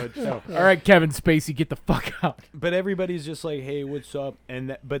on the own show. All right, Kevin Spacey, get the fuck out. But everybody's just like, "Hey, what's up?"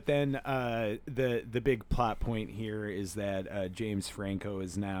 And but then the big plot point here is that James Franco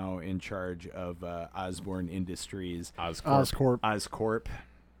is now in charge of Osborne Industries, Oscorp.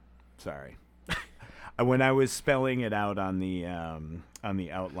 Sorry, when I was spelling it out on the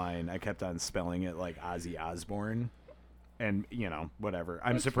outline, I kept on spelling it like Ozzy Osbourne, and whatever.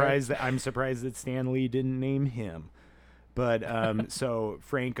 I'm surprised that Stan Lee didn't name him. But so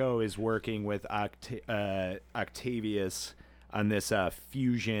Franco is working with Octavius on this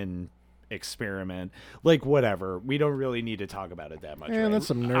fusion experiment. Like, whatever. We don't really need to talk about it that much. Man, right? that's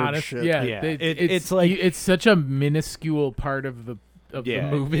some nerd shit. Yeah, Yeah, it's like- it's such a minuscule part of the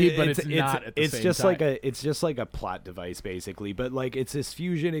movie, but it's not at the it's same just time. it's just like a plot device basically, but like it's this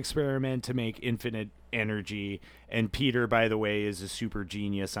fusion experiment to make infinite energy. And Peter, by the way, is a super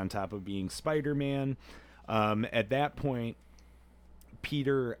genius on top of being Spider-Man. At that point,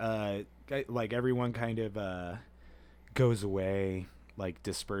 Peter, like everyone kind of goes away, like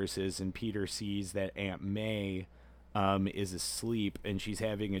disperses, and Peter sees that Aunt May is asleep, and she's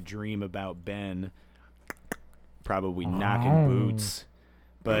having a dream about Ben probably knocking boots.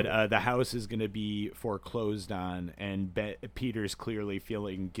 But the house is going to be foreclosed on, and Peter's clearly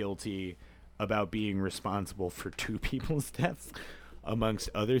feeling guilty about being responsible for 2 people's deaths, amongst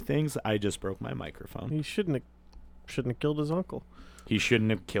other things. I just broke my microphone. He shouldn't have killed his uncle. He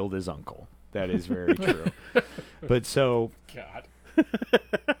shouldn't have killed his uncle. That is very true. But so God.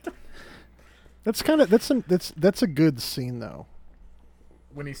 That's a good scene though.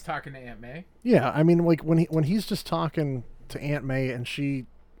 When he's talking to Aunt May. Yeah, I mean, like when he's just talking to Aunt May and she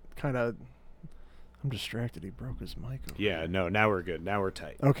kind of, I'm distracted. He broke his mic. yeah, no, now we're good. Now we're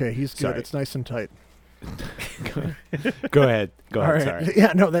tight. Okay, he's good. Sorry. It's nice and tight. Go ahead. All right. Sorry.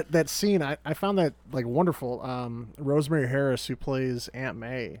 Yeah, no, that scene, I found that like wonderful. Rosemary Harris, who plays Aunt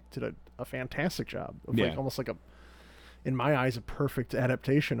May, did a fantastic job. Of like, Yeah. almost like in my eyes, a perfect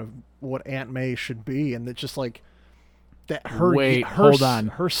adaptation of what Aunt May should be, and it's just like that. Hold on.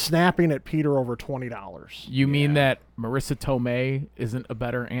 Her snapping at Peter over $20. You mean that Marissa Tomei isn't a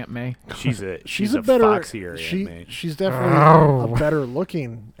better Aunt May? She's a better, foxier Aunt May. She's definitely a better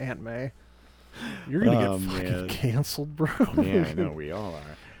looking Aunt May. You're gonna get fucking man. canceled, bro. Yeah, I know we all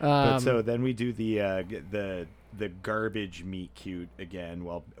are. But so then we do the the garbage meet cute again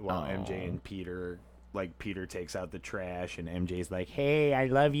while MJ and Peter, like, Peter takes out the trash and MJ's like, hey, I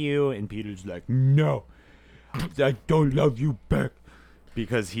love you, and Peter's like, no, I don't love you back,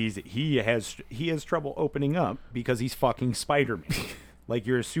 because he has trouble opening up because he's fucking Spider-Man. Like,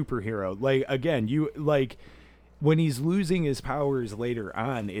 you're a superhero. Like, again, when he's losing his powers later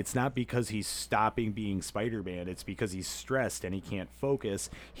on, it's not because he's stopping being Spider-Man. It's because he's stressed and he can't focus.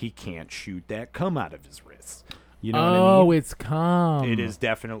 He can't shoot that cum out of his wrists. You know what I mean? Oh, it's cum. It is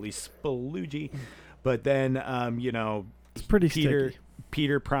definitely spaloogy. But then, it's pretty sticky.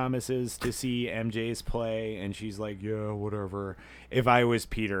 Peter promises to see MJ's play, and she's like, yeah, whatever. If I was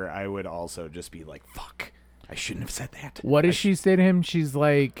Peter, I would also just be like, fuck, I shouldn't have said that. What does she say to him? She's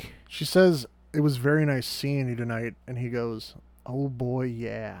like... She says, it was very nice seeing you tonight. And he goes, oh, boy,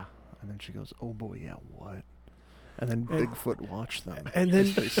 yeah. And then she goes, oh, boy, yeah, what? And then Bigfoot watched them. And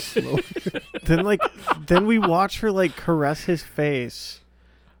then then we watch her, like, caress his face.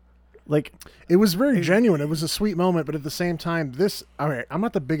 Like, it was very genuine. It was a sweet moment, but at the same time, I'm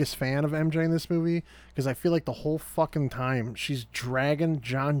not the biggest fan of MJ in this movie because I feel like the whole fucking time she's dragging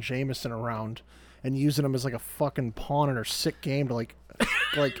John Jameson around and using him as like a fucking pawn in her sick game to like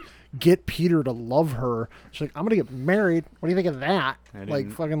get Peter to love her. She's like, I'm gonna get married. What do you think of that? I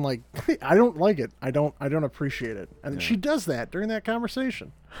don't like it. I don't appreciate it. And she does that during that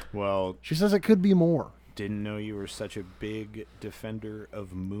conversation. Well, she says it could be more. Didn't know you were such a big defender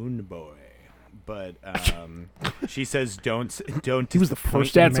of Moon Boy, but she says don't. He was the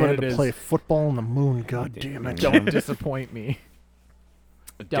first man to play football on the moon. God damn it! Don't disappoint me.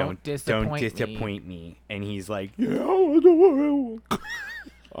 Don't disappoint me. And he's like, yeah.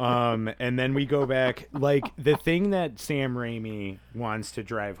 And then we go back. Like, the thing that Sam Raimi wants to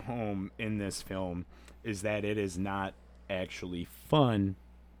drive home in this film is that it is not actually fun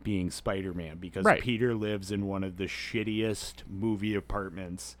being Spider-Man, because Peter lives in one of the shittiest movie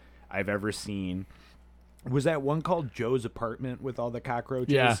apartments I've ever seen. Was that one called Joe's Apartment with all the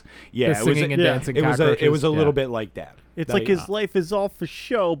cockroaches? Yeah. The singing and dancing cockroaches. It was a little bit like that. It's like his life is all for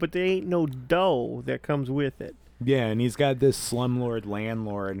show, but there ain't no dough that comes with it. Yeah, and he's got this slumlord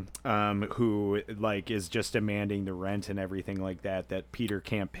landlord who, like, is just demanding the rent and everything like that Peter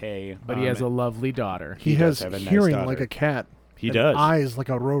can't pay. But he has a lovely daughter. He has hearing like a cat. He does. Eyes like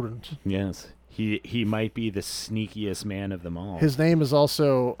a rodent. Yes. He might be the sneakiest man of them all. His name is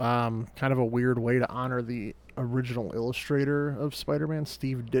also kind of a weird way to honor the original illustrator of Spider-Man,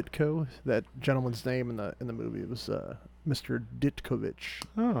 Steve Ditko. That gentleman's name in the movie was Mr. Ditkovich.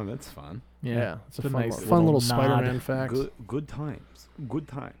 Oh, that's fun. Yeah, it's a fun little Spider-Man fact. Good times.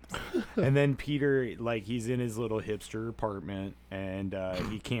 And then Peter, like, he's in his little hipster apartment, and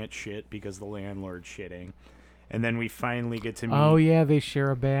he can't shit because the landlord's shitting. And then we finally get to meet. Oh yeah, they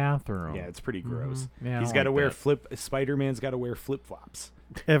share a bathroom. Yeah, it's pretty gross. Mm-hmm. Yeah, he's got to wear Spider-Man's got to wear flip-flops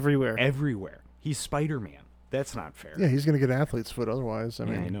everywhere. He's Spider-Man. That's not fair. Yeah, he's gonna get athlete's foot otherwise. I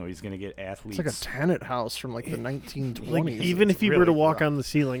mean, I know he's gonna get athletes. It's like a tenant house from like the 1920s. Like, even if he were to walk on the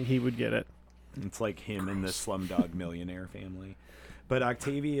ceiling, he would get it. It's like him and the Slumdog Millionaire family. But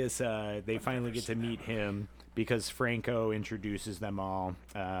Octavius, they finally get to meet him because Franco introduces them all.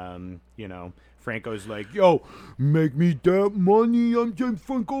 Franco's like, yo, make me that money, I'm James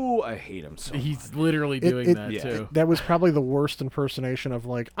Franco. I hate him so much. He's literally doing that, too. That was probably the worst impersonation of,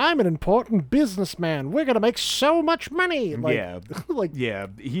 like, I'm an important businessman. We're going to make so much money. Like, yeah,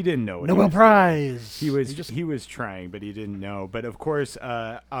 he didn't know. Nobel Prize. He was trying, but he didn't know. But, of course,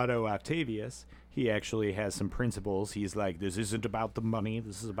 Otto Octavius, he actually has some principles. He's like, this isn't about the money.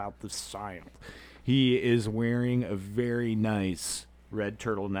 This is about the science. He is wearing a very nice red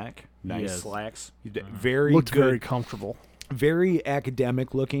turtleneck, nice slacks. Looked very comfortable. Very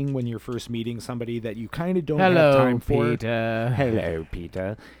academic looking when you're first meeting somebody that you kind of don't have time for. Hello,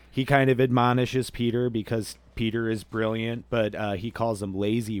 Peter. He kind of admonishes Peter because Peter is brilliant, but he calls him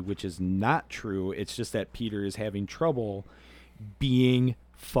lazy, which is not true. It's just that Peter is having trouble being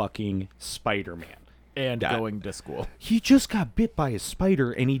fucking Spider-Man. And going to school. He just got bit by a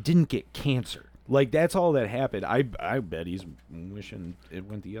spider and he didn't get cancer. Like, that's all that happened. I bet he's wishing it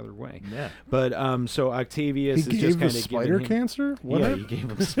went the other way. Yeah. But so Octavius is just kind of spider cancer? What? Yeah, he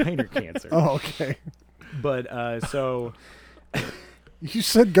gave him spider cancer. Oh, okay. But so you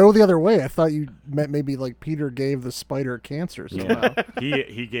said go the other way. I thought you meant maybe like Peter gave the spider cancer somehow. Yeah.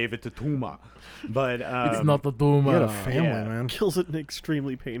 he gave it to Tuma. But it's not the Tuma. He had a family, man. Kills it in an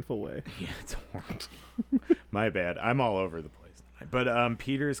extremely painful way. Yeah, it's horrible. My bad. I'm all over the place. But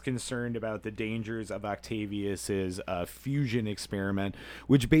Peter's concerned about the dangers of Octavius's fusion experiment,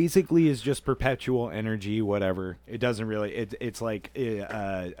 which basically is just perpetual energy, whatever. It doesn't really. It's like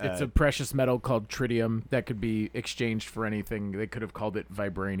it's a precious metal called tritium that could be exchanged for anything. They could have called it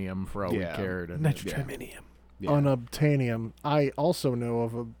vibranium for all we cared. Nitrotriminium. Yeah. Unobtainium. I also know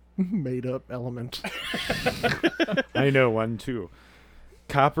of a made-up element. I know one too.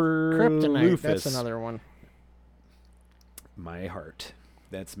 Copper Kryptonite. Lufus. That's another one. My heart.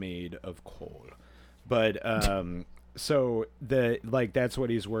 That's made of coal. But so that's what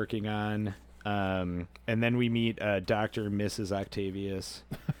he's working on. And then we meet Dr. and Mrs. Octavius.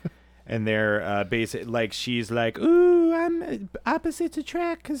 And they're she's like, ooh, I'm opposites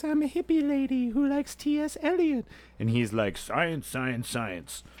attract because I'm a hippie lady who likes T.S. Eliot. And he's like, science, science,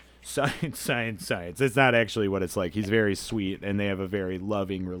 science. Science, science, science. It's not actually what it's like. He's very sweet, and they have a very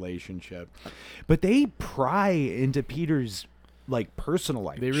loving relationship. But they pry into Peter's personal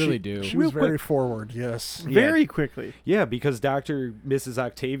life. They really do. She was very forward, yes. Very quickly. Yeah, because Mrs.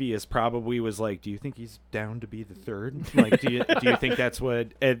 Octavius probably was like, do you think he's down to be the third? Do you think that's what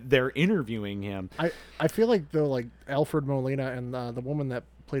they're interviewing him? I feel like, though, Alfred Molina and the woman that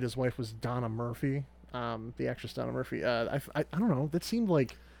played his wife was Donna Murphy, the actress Donna Murphy. I don't know. That seemed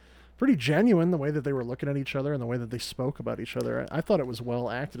like pretty genuine, the way that they were looking at each other and the way that they spoke about each other. I thought it was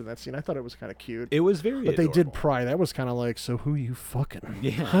well acted in that scene. I thought it was kind of cute. It was very But adorable. they did pry. That was kind of like, so who you fucking?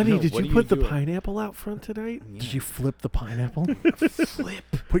 Yeah, honey, did what you are put the doing? pineapple out front tonight? Yeah. Did you flip the pineapple? Flip.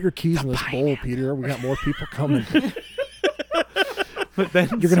 Put your keys in this bowl, Peter. We got more people coming. But then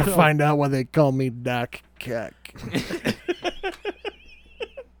You're going to find out why they call me Doc Keck.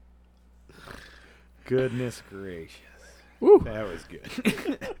 Goodness gracious. Woo. That was good.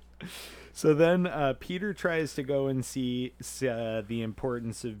 So then Peter tries to go and see the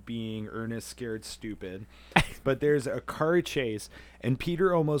importance of being earnest, scared, stupid. But there's a car chase, and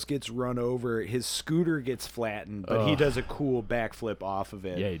Peter almost gets run over. His scooter gets flattened, but he does a cool backflip off of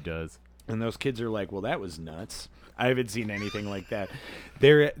it. Yeah, he does. And those kids are like, well, that was nuts. I haven't seen anything like that.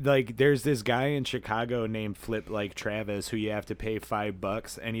 There's this guy in Chicago named Flip Travis who you have to pay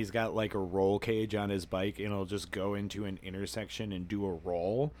 $5, and he's got a roll cage on his bike, and he'll just go into an intersection and do a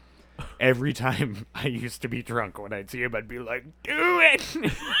roll. Every time I used to be drunk when I'd see him, I'd be like, do it!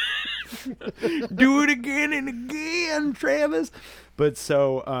 Do it again and again, Travis! But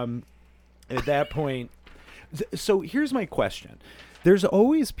so at that point, so here's my question. There's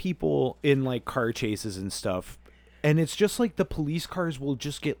always people in car chases and stuff, and it's just the police cars will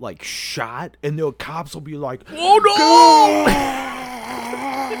just get shot, and the cops will be like, oh no!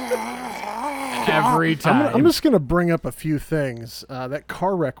 Every time. I'm just going to bring up a few things. That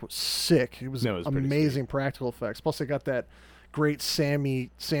car wreck was sick. It was amazing practical effects. Plus, they got that great Sam Raimi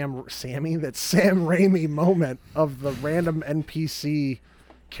moment of the random NPC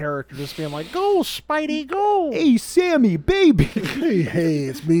character just being like, go, Spidey, go. Hey, Sammy, baby. hey,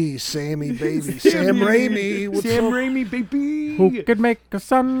 it's me, Sammy, baby. Sam Raimi. What's Sam up? Raimi, baby. Who could make a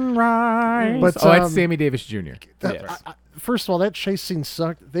sunrise? But, it's Sammy Davis Jr. Yes. First of all, that chase scene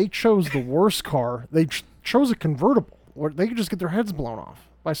sucked. They chose the worst car. They chose a convertible. Or they could just get their heads blown off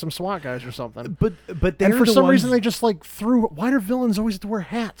by some SWAT guys or something. But and for some reason, they just threw. Why do villains always have to wear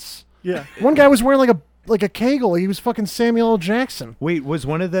hats? Yeah. One guy was wearing like a Kegel. He was fucking Samuel L. Jackson. Wait, was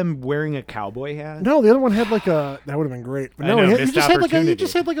one of them wearing a cowboy hat? No, the other one had that would have been great. But no, I know, he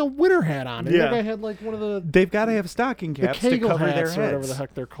just had a winter hat on. And the other guy had one of the. They've got to have stocking caps to Kegel cover hats their or heads. whatever the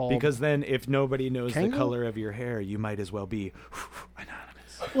heck they're called. Because then, if nobody knows Kegel? the color of your hair, you might as well be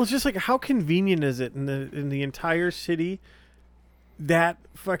anonymous. Well, it's just how convenient is it in the entire city that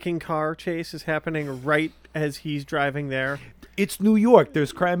fucking car chase is happening right as he's driving there? It's New York.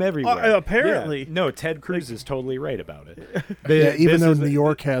 There's crime everywhere. Apparently. Yeah. No, Ted Cruz is totally right about it. Even though New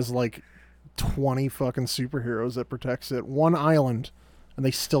York has 20 fucking superheroes that protects it, one island, and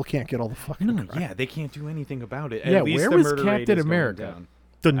they still can't get all the fucking crime. Yeah, they can't do anything about it. Yeah, At least where the was murder rate Captain is going America? down.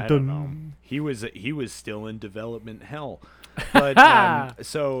 Dun, I don't know. He was still in development hell. But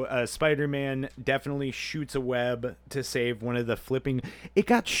so Spider-Man definitely shoots a web to save one of the flipping. It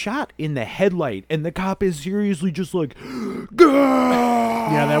got shot in the headlight, and the cop is seriously just like,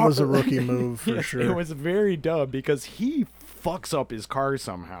 Gah! Yeah, that was a rookie move for Yes, sure. It was very dumb because he fucks up his car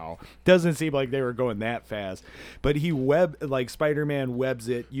somehow. Doesn't seem like they were going that fast, but he Spider-Man webs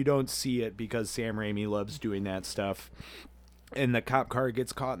it. You don't see it because Sam Raimi loves doing that stuff. And the cop car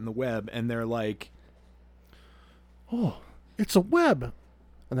gets caught in the web, and they're like, oh, it's a web.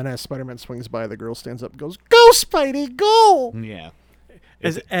 And then as Spider-Man swings by, the girl stands up and goes, go, Spidey, go! yeah.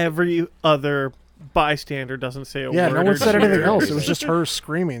 As every other bystander doesn't say a word. Yeah, no one said or anything cheer. else. It was just her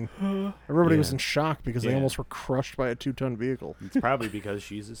screaming. Everybody was Yeah. in shock because they almost were crushed by a 2-ton vehicle. It's probably because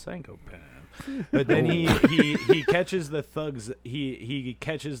she's a psychopath. But then he catches the thugs. He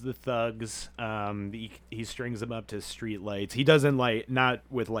catches the thugs. He strings them up to street lights. He doesn't not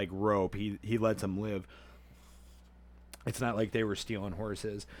with rope. He lets them live. It's not like they were stealing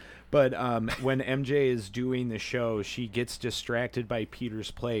horses. But when MJ is doing the show, she gets distracted by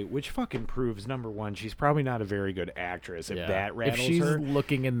Peter's play, which fucking proves, number one, she's probably not a very good actress if that rattles her. If she's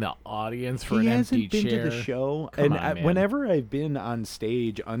looking in the audience for he an hasn't empty been chair. to the show. Come on, man. Whenever I've been on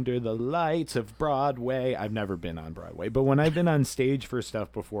stage under the lights of Broadway, I've never been on Broadway, but when I've been on stage for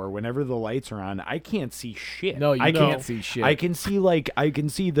stuff before, whenever the lights are on, I can't see shit. No, you I can't see shit. I can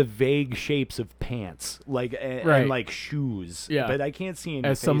see the vague shapes of pants, and shoes. Yeah. But I can't see any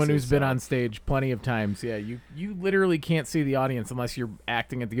As someone faces, who's been so- on stage plenty of times, you literally can't see the audience unless you're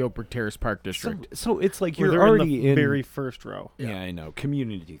acting at the Oak Brook Terrace Park District. So it's like Where you're they're already in the very first row. Yeah, I know.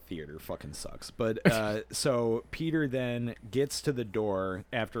 Community theater fucking sucks. But so Peter then gets to the door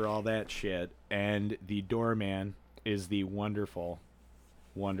after all that shit, and the doorman is the wonderful,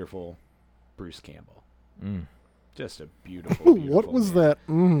 wonderful Bruce Campbell. Just a beautiful, beautiful What was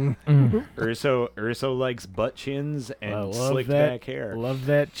man. that? Urso likes butt chins I and love slicked that. back hair. Love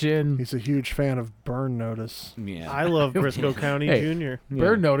that chin. He's a huge fan of Burn Notice. Yeah. I love Briscoe County Hey. Jr.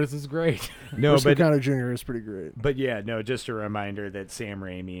 Bird Notice is great. No, Briscoe but County Jr. is pretty great. But yeah, no, just a reminder that Sam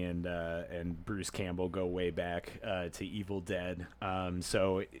Raimi and Bruce Campbell go way back to Evil Dead.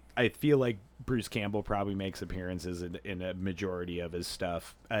 So I feel like Bruce Campbell probably makes appearances in a majority of his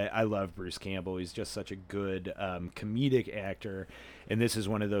stuff. I love Bruce Campbell. He's just such a good comedic actor. And this is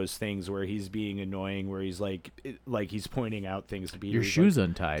one of those things where he's being annoying, where he's like he's pointing out things to Peter. Your He's shoe's like,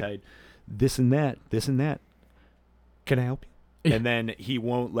 untied. This and that. Can I help you? And then he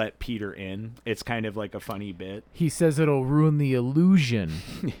won't let Peter in. It's kind of like a funny bit. He says it'll ruin the illusion,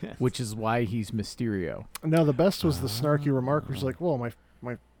 which is why he's Mysterio. Now, the best was the snarky remark where he's like, well,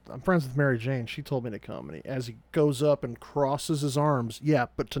 I'm friends with Mary Jane. She told me to come. And as he goes up and crosses his arms,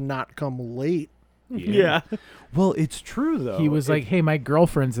 but to not come late. Yeah. Well, it's true, though. He was like, hey, my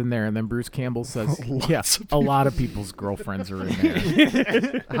girlfriend's in there. And then Bruce Campbell says, a lot of people's girlfriends are in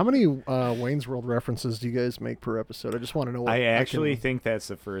there. How many Wayne's World references do you guys make per episode? I just want to know what I actually think that's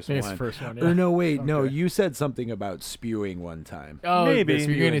the first one. It's the first one, Or no, wait, no, you said something about spewing one time. Oh, Maybe.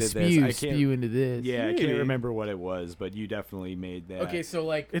 you're going to Spew into this. spew into this. Yeah, I Maybe. can't remember what it was, but you definitely made that. Okay, so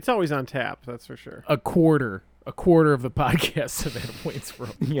like It's always on tap, that's for sure. a quarter of the podcast of that Wayne's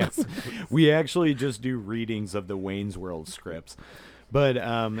World. Yes. We actually just do readings of the Wayne's World scripts. But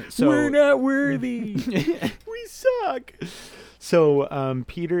so We're not worthy. we suck. So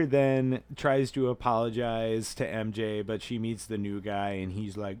Peter then tries to apologize to MJ, but she meets the new guy and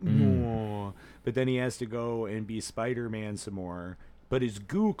he's like, no. But then he has to go and be Spider-Man some more, but his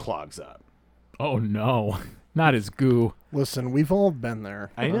goo clogs up. Oh no, not his goo. Listen, we've all been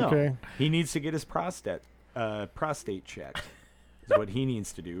there. I know. Okay. He needs to get his prostate checked. Is what he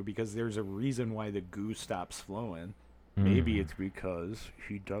needs to do, because there's a reason why the goo stops flowing. Maybe it's because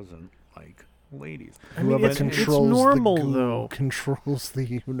he doesn't like ladies. Whoever it's controls normal, the goo though. controls the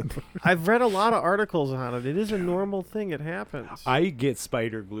universe. I've read a lot of articles on it. It is a normal thing. It happens. I get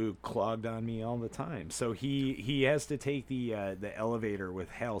spider glue clogged on me all the time. So he has to take the elevator with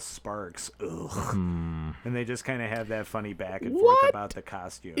Hal Sparks. Ugh. And they just kind of have that funny back and forth What about the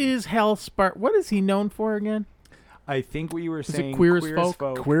costume. Is Hal Spark? What is he known for again? I think we were it saying Queer as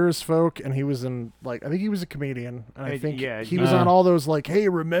Folk? Queer as Folk, and he was in, I think he was a comedian. And I think yeah, he was on all those, hey,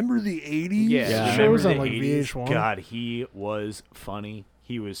 remember the 80s Yeah, shows remember on, the 80s? VH1? God, he was funny.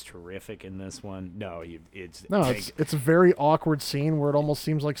 He was terrific in this one. No, it's a very awkward scene where it almost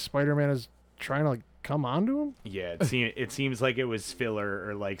seems like Spider-Man is trying to, come onto him. Yeah, it seems like it was filler,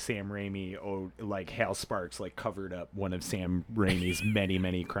 or like Sam Raimi, or like Hal Sparks covered up one of Sam Raimi's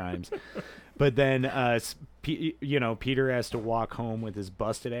many crimes. But then Peter has to walk home with his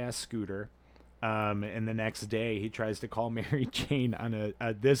busted ass scooter. And the next day he tries to call Mary Jane on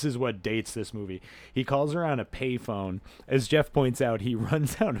this is what dates this movie. He calls her on a payphone. As Jeff points out, he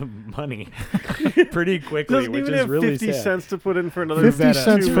runs out of money pretty quickly, Doesn't which even is have really 50 sad. cents to put in for another 50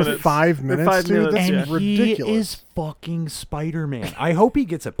 cents 2 for minutes. 5 minutes, 5 dude? minutes, That's yeah. ridiculous. He is fucking Spider-Man. I hope he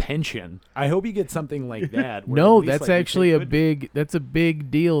gets a pension. I hope he gets something like that. where No, at least, that's he actually take good- that's a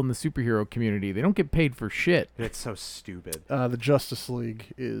big deal in the superhero community. They don't get paid for shit. That's so stupid. The Justice League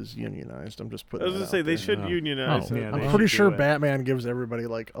is unionized. I'm just I putting was that going to say, out they there. should unionize Oh, it. yeah, I'm they pretty should sure do it. Batman gives everybody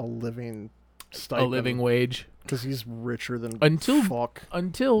a living A stipend. living wage. Because he's richer than Until fuck.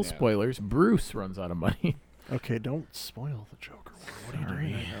 spoilers, Bruce runs out of money. Okay, don't spoil the Joker. What are you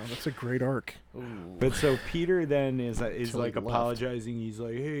doing? that's a great arc. Ooh. But so Peter then is like apologizing. He's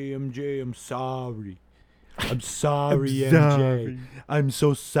like, "Hey, MJ, I'm sorry. I'm sorry, MJ. I'm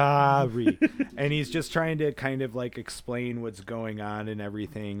so sorry." And he's just trying to kind of like explain what's going on and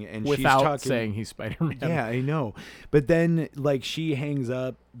everything. And without she's talking, saying he's Spider-Man. Yeah, I know. But then like she hangs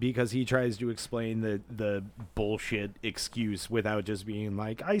up because he tries to explain the bullshit excuse without just being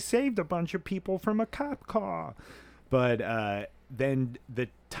like, "I saved a bunch of people from a cop car." But then the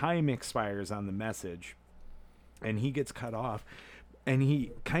time expires on the message and he gets cut off. And he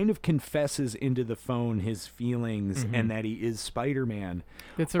kind of confesses into the phone his feelings and that he is Spider-Man.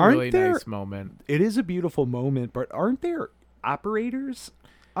 It's a really nice moment. It is a beautiful moment, but aren't there operators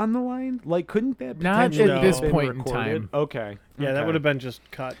on the line? Like, couldn't that not potentially at this have been point recorded? in time? Okay. Yeah, that would have been just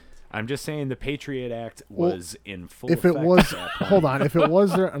cut. I'm just saying the Patriot Act was in full if effect. It was, hold on, if it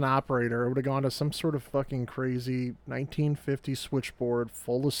was an operator, it would have gone to some sort of fucking crazy 1950 switchboard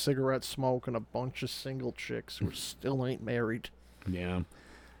full of cigarette smoke and a bunch of single chicks who still ain't married. Yeah,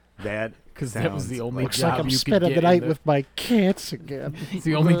 that because that was the only looks job like I'm you spending could get the night with my cats again. It's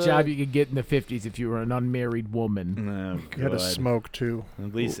the only job you could get in the 50s if you were an unmarried woman. Oh, you had to smoke too.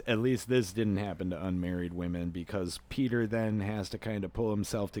 At least this didn't happen to unmarried women, because Peter then has to kind of pull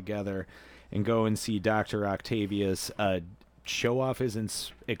himself together and go and see Dr. Octavius show off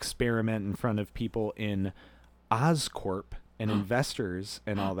his experiment in front of people in Oscorp and investors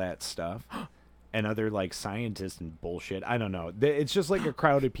and all that stuff. And other like scientists and bullshit. I don't know. It's just like a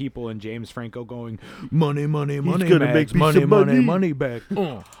crowd of people and James Franco going, "Money, money, money, bags, money, money, money back.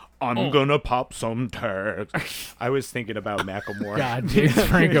 I'm gonna pop some tags." I was thinking about Macklemore. God, James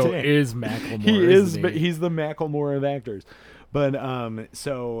Franco is Macklemore. He is, but he's the Macklemore of actors. But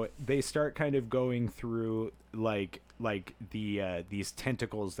so they start kind of going through like the these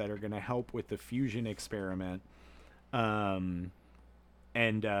tentacles that are gonna help with the fusion experiment.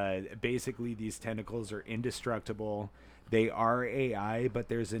 And basically these tentacles are indestructible. They are AI, but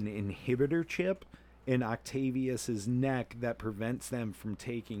there's an inhibitor chip in Octavius's neck that prevents them from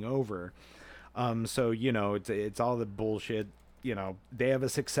taking over. So, you know, it's all the bullshit. You know, they have a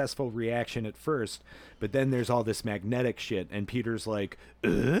successful reaction at first, but then there's all this magnetic shit, and Peter's like,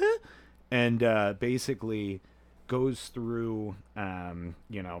 and basically goes through,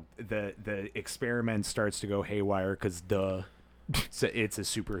 you know, the experiment starts to go haywire because duh. So it's a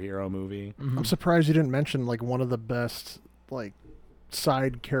superhero movie. Mm-hmm. I'm surprised you didn't mention like one of the best like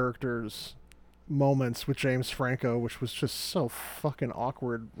side characters moments with James Franco, which was just so fucking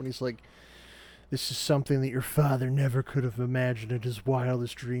awkward when he's like, "This is something that your father never could have imagined in his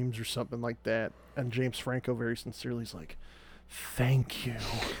wildest dreams," or something like that. And James Franco very sincerely is like, "Thank you."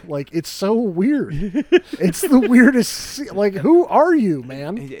 Like, it's so weird. It's the weirdest. Like, who are you,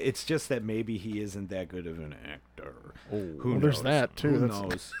 man? It's just that maybe he isn't that good of an actor. Who knows? There's that too. Who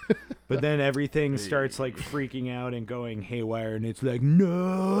knows? But then everything starts like freaking out and going haywire, and it's like,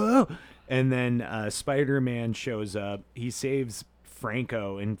 no. And then Spider-Man shows up. He saves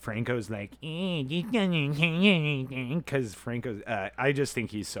Franco, and Franco's like, because Franco's. I just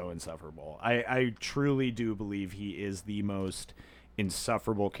think he's so insufferable. I truly do believe he is the most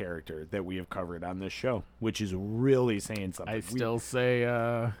insufferable character that we have covered on this show, which is really saying something. I still say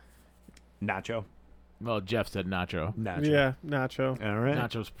Nacho. Well, Jeff said Nacho. Yeah, Nacho. All right.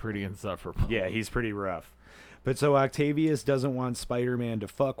 Nacho's pretty insufferable. Yeah, he's pretty rough. But so Octavius doesn't want Spider-Man to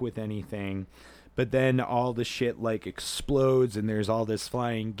fuck with anything. But then all the shit like explodes, and there's all this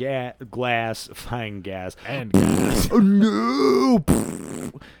flying gas. And gas. Oh no!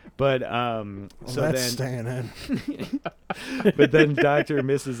 But so that's then staying in. But then Dr. and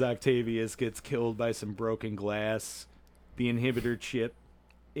Mrs. Octavius gets killed by some broken glass. The inhibitor chip.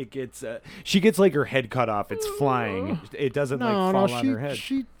 It gets she gets like her head cut off. It's flying. It doesn't fall on her head.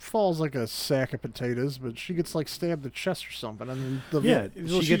 She falls like a sack of potatoes, but she gets like stabbed in the chest or something. And then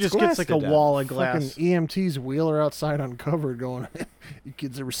she just gets like a wall of glass. Fucking EMTs wheel her outside uncovered, going, "You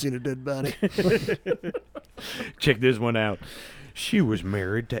kids ever seen a dead body?" Check this one out. She was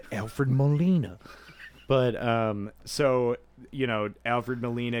married to Alfred Molina. But so you know, Alfred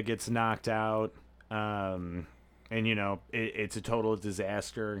Molina gets knocked out. And, you know, it's a total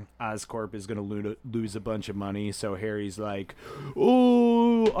disaster. Oscorp is going to lose a bunch of money. So Harry's like,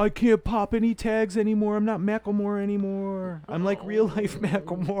 "Oh, I can't pop any tags anymore. I'm not Macklemore anymore. I'm like real life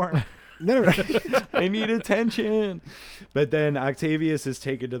Macklemore. I need attention." But then Octavius is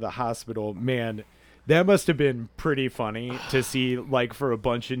taken to the hospital. Man, that must have been pretty funny to see, like, for a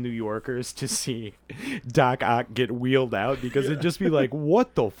bunch of New Yorkers to see Doc Ock get wheeled out, because it'd just be like,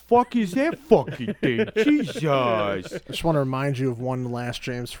 what the fuck is that fucking thing? Jesus. I just want to remind you of one last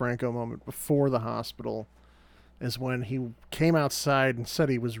James Franco moment before the hospital. is when he came outside and said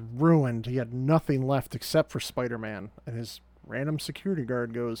he was ruined. He had nothing left except for Spider-Man. And his random security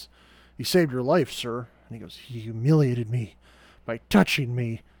guard goes, "He saved your life, sir." And he goes, "He humiliated me by touching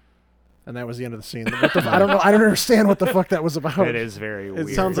me." And that was the end of the scene. I don't know. I don't understand what the fuck that was about. It is very weird.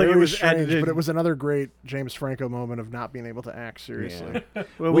 It sounds like it was strange, edited. but it was another great James Franco moment of not being able to act seriously. Yeah.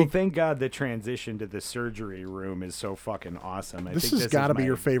 Well, thank God the transition to the surgery room is so fucking awesome. This has got to be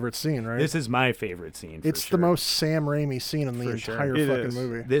your favorite scene, right? This is my favorite scene. It's the most Sam Raimi scene in the entire fucking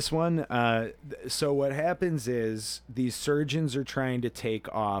movie. This one. So what happens is these surgeons are trying to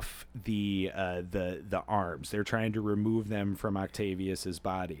take off the arms. They're trying to remove them from Octavius's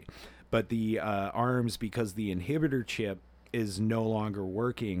body. But the arms, because the inhibitor chip is no longer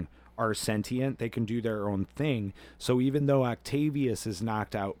working, are sentient. They can do their own thing. So even though Octavius is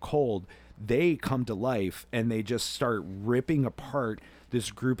knocked out cold, they come to life and they just start ripping apart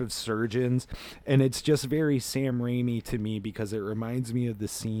this group of surgeons. And it's just very Sam Raimi to me, because it reminds me of the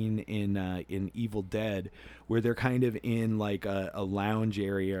scene in Evil Dead where they're kind of in like a lounge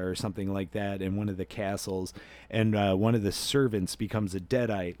area or something like that in one of the castles, and one of the servants becomes a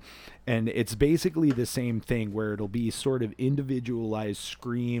deadite. And it's basically the same thing, where it'll be sort of individualized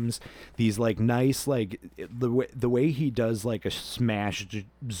screams, these like nice, like the way he does like a smash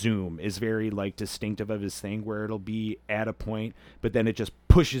zoom is very like distinctive of his thing, where it'll be at a point, but then it just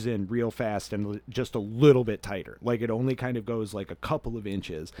pushes in real fast and just a little bit tighter. Like it only kind of goes like a couple of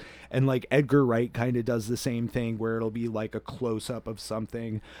inches. And like Edgar Wright kind of does the same thing, where it'll be like a close-up of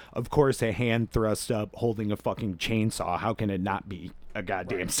something. Of course, a hand thrust up holding a fucking chainsaw. How can it not be a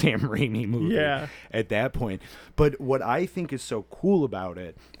goddamn Sam Raimi movie at that point? But what I think is so cool about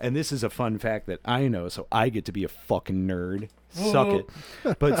it, and this is a fun fact that I know, so I get to be a fucking nerd. Suck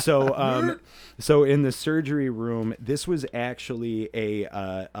it. But so in the surgery room, this was actually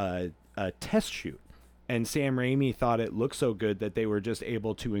a test shoot. And Sam Raimi thought it looked so good that they were just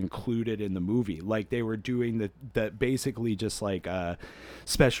able to include it in the movie. Like they were doing the basically just like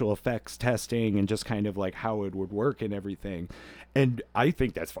special effects testing and just kind of like how it would work and everything. And I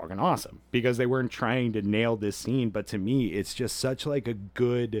think that's fucking awesome, because they weren't trying to nail this scene, but to me, it's just such like a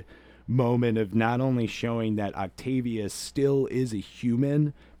good moment of not only showing that Octavius still is a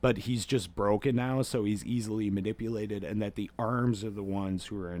human, but he's just broken now, so he's easily manipulated, and that the arms are the ones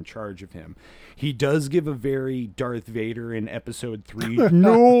who are in charge of him. He does give a very Darth Vader in episode 3.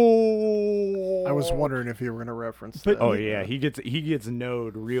 No, I was wondering if you were going to reference that. Oh yeah, he gets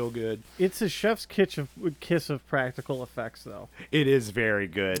knowed real good. It's a chef's kiss of practical effects, though. It is very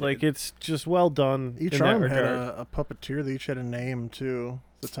good. Like it's just well done. Each arm had a puppeteer. They each had a name too.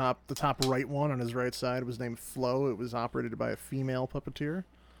 The top right one on his right side was named Flo. It was operated by a female puppeteer.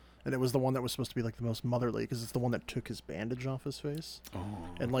 And it was the one that was supposed to be like the most motherly, because it's the one that took his bandage off his face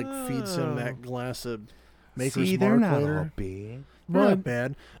and like feeds him that glass of Maker's Mark later. All big. Not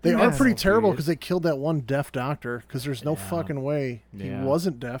bad. They are pretty terrible, because they killed that one deaf doctor, because there's no fucking way he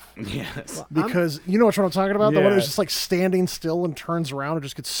wasn't deaf. Yes. Because you know what I'm talking about? The one that was just like standing still and turns around and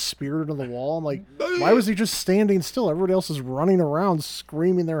just gets speared into the wall. I'm like, why was he just standing still? Everybody else is running around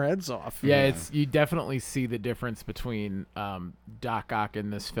screaming their heads off. Yeah, you definitely see the difference between Doc Ock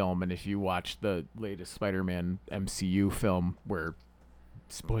in this film, and if you watch the latest Spider-Man MCU film, where,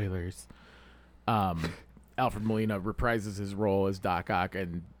 spoilers, Alfred Molina reprises his role as Doc Ock,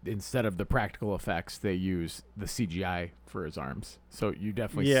 and instead of the practical effects, they use the CGI for his arms. So you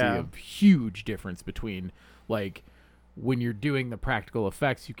definitely see a huge difference between, like, when you're doing the practical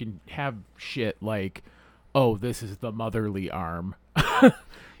effects, you can have shit like, oh, this is the motherly arm,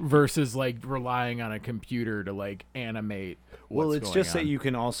 versus, like, relying on a computer to, like, animate Well, it's just on. that you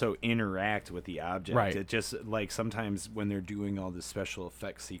can also interact with the object. Right. It just, like, sometimes when they're doing all the special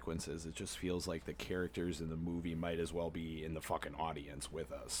effects sequences, it just feels like the characters in the movie might as well be in the fucking audience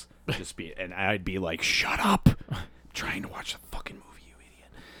with us. And I'd be like, shut up! I'm trying to watch the fucking movie, you idiot.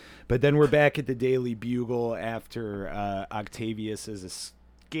 But then we're back at the Daily Bugle after Octavius's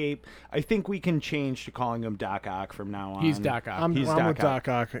escape. I think we can change to calling him Doc Ock from now on. He's Doc Ock. I'm with Doc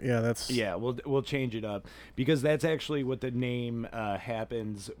Ock. Yeah, we'll change it up, because that's actually what the name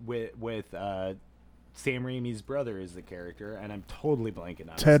happens with Sam Raimi's brother is the character, and I'm totally blanking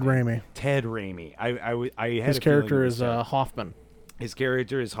on Ted Raimi. Ted Raimi. I had his character is Hoffman. His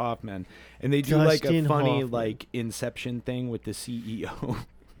character is Hoffman, and they do like a funny like Inception thing with the CEO.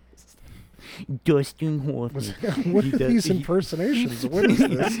 Dustin Hoffman. What are these impersonations? What is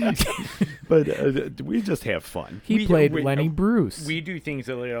this? But we just have fun. He played Lenny Bruce. We do things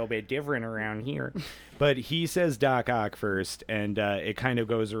a little bit different around here. But he says Doc Ock first, and it kind of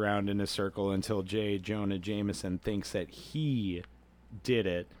goes around in a circle until J. Jonah Jameson thinks that he did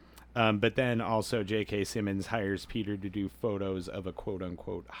it. But then also J.K. Simmons hires Peter to do photos of a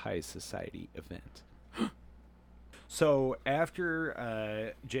quote-unquote high society event. So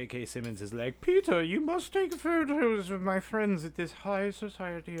after J.K. Simmons is like, Peter, you must take photos with my friends at this high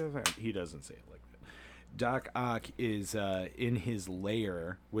society event. He doesn't say it like that. Doc Ock is in his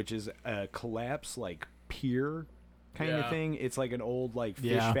lair, which is a collapsed like pier kind of thing. It's like an old like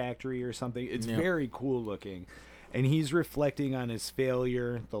fish factory or something. It's very cool looking. And he's reflecting on his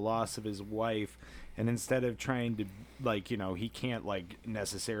failure, the loss of his wife, and instead of trying to, like, you know, he can't, like,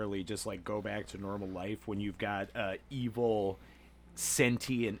 necessarily just, like, go back to normal life when you've got evil,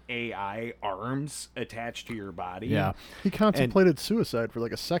 sentient AI arms attached to your body. Yeah. He contemplated suicide for,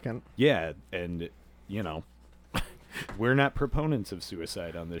 like, a second. Yeah, and, you know, we're not proponents of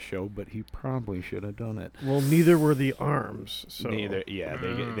suicide on this show, but he probably should have done it. Well, neither were the arms. So. Neither, yeah,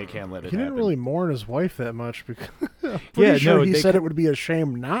 they can't let it happen. He didn't really mourn his wife that much because he said it would be a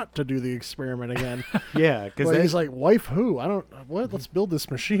shame not to do the experiment again. Yeah, because he's like, wife who? Let's build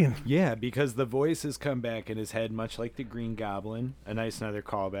this machine. Yeah, because the voices come back in his head, much like the Green Goblin. A nice another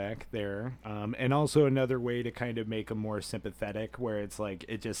callback there. And also another way to kind of make him more sympathetic, where it's like,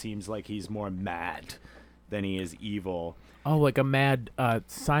 it just seems like he's more mad than he is evil. Oh, like a mad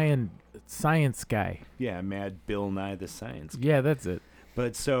science guy. Yeah, mad Bill Nye the Science Guy. Yeah, that's it.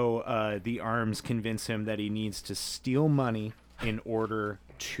 But so the arms convince him that he needs to steal money in order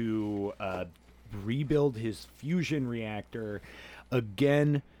to rebuild his fusion reactor.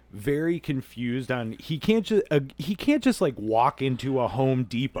 Again, very confused on he can't just like walk into a Home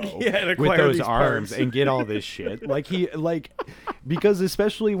Depot with those arms and get all this shit. Because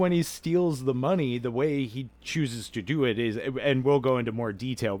especially when he steals the money, the way he chooses to do it is, and we'll go into more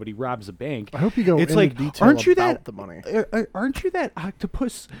detail, but he robs a bank. I hope you go into detail about the money. Aren't you that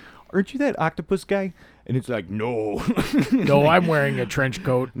octopus? Aren't you that octopus guy? And it's like, no. No, I'm wearing a trench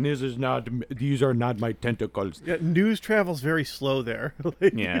coat. These are not my tentacles. Yeah, news travels very slow there.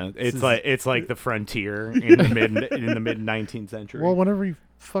 Yeah, it's like the frontier in the mid 19th century. Well, whenever you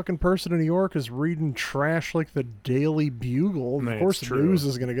fucking person in New York is reading trash like the Daily Bugle, of course the news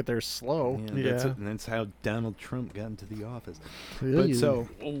is going to get there slow. Yeah, that's how Donald Trump got into the office. But so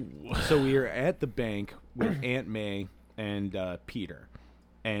we are at the bank with Aunt May and Peter,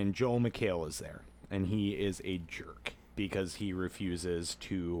 and Joel McHale is there. And he is a jerk because he refuses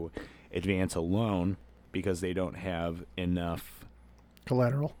to advance a loan because they don't have enough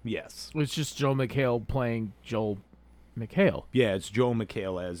collateral. Yes. It's just Joel McHale playing Joel McHale. Yeah, it's Joel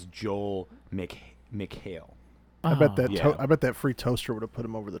McHale as Joel McHale. I bet that free toaster would have put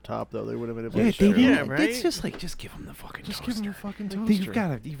him over the top, though. They would have been able to right? It's just like, just give him the fucking toaster. Give him the fucking toaster. You've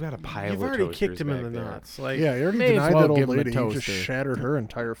got a pile of toasters. You've already kicked him in the nuts. Like, yeah, you already denied that old lady. You just shattered her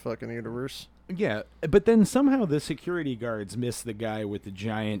entire fucking universe. Yeah, but then somehow the security guards miss the guy with the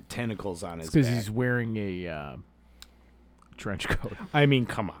giant tentacles on his back. Because he's wearing a trench coat. I mean,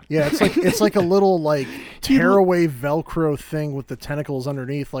 come on. Yeah, it's like a little like tearaway Velcro thing with the tentacles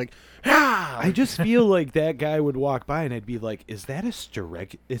underneath. Like, I just feel like that guy would walk by and I'd be like, "Is that a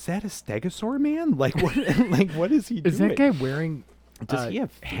stegosaur man? Like what? Like what is he doing? Is that guy wearing Does he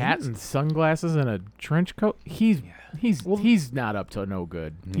have hat and sunglasses and a trench coat? He's not up to no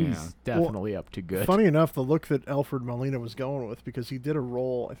good. He's definitely up to good. Funny enough, the look that Alfred Molina was going with, because he did a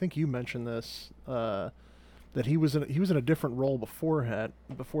role. I think you mentioned this. That he was in a different role before that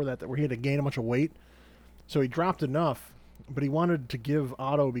where he had to gain a bunch of weight, so he dropped enough, but he wanted to give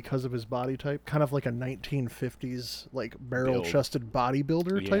Otto, because of his body type, kind of like a 1950s like barrel-chested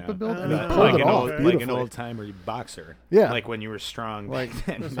bodybuilder type of build, and he pulled it off beautifully. Like an old-timer boxer. Yeah, like when you were strong. Like,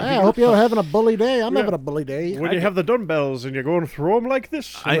 I hope you're having a bully day. I'm having a bully day. When you have the dumbbells and you're going through them like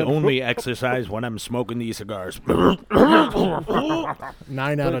this. I only exercise when I'm smoking these cigars. 9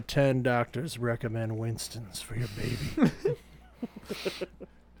 out of 10 doctors recommend Winston's for your baby.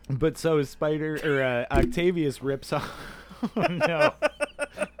 But so Octavius rips off. Oh no!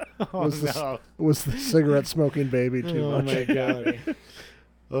 Was the cigarette smoking baby too much? Oh my god!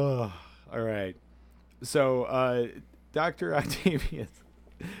 Oh, all right. So Dr. Octavius,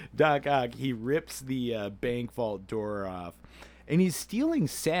 Doc Ock, he rips the bank vault door off, and he's stealing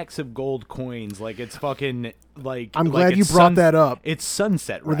sacks of gold coins like it's fucking like. I'm glad you brought that up. It's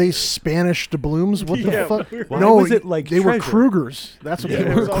Sunset Riders. Were they Spanish doubloons? What the fuck? Why was it like they treasure? were Krugers. That's what they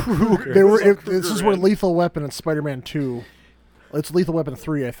were. Krugers. They were. This is where Lethal Weapon and Spider-Man 2. It's Lethal Weapon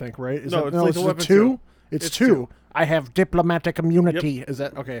 3, I think, right? It's Lethal Weapon 2. It's 2. I have diplomatic immunity. Yep. Is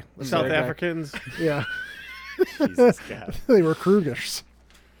that okay? South Africans. Yeah. Jesus God. They were Krugers.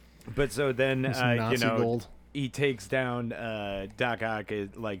 But so then gold. He takes down Doc Ock,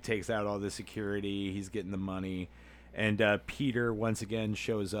 takes out all the security. He's getting the money, And Peter once again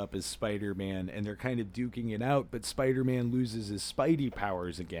shows up as Spider-Man, and they're kind of duking it out, but Spider-Man loses his Spidey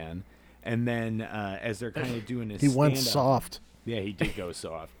powers again. And then as they're kind of doing his he went stand-up, soft. Yeah, he did go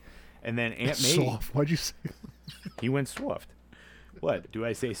soft. And then Aunt May... Soft? Why'd you say? He went soft. What? Do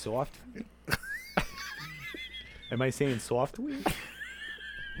I say soft? Am I saying soft?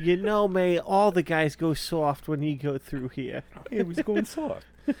 You know, May, all the guys go soft when you go through here. It was going soft.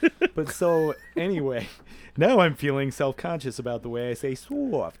 But so, anyway, now I'm feeling self-conscious about the way I say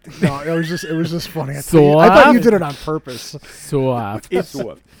soft. No, it was just funny. I Soft? thought you did it on purpose. Soft. It's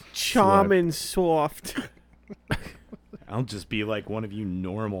Soft. charming soft. I'll just be like one of you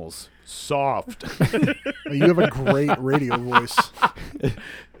normals. Soft. You have a great radio voice.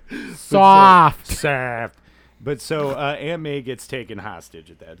 Soft. Soft. But so Aunt May gets taken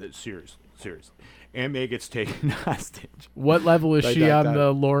hostage at that. Seriously. Aunt May gets taken hostage. What level is she on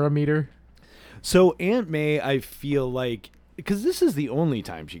the Laura meter? So Aunt May, I feel like, because this is the only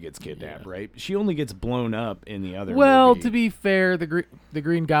time she gets kidnapped, right? She only gets blown up in the other movie. To be fair, the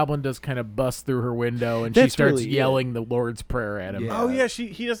Green Goblin does kind of bust through her window, and she That's starts really yelling the Lord's Prayer at him. Yeah. Oh, yeah,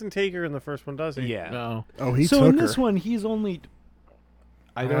 he doesn't take her in the first one, does he? Yeah. No. Oh, he so took in her. this one, he's only...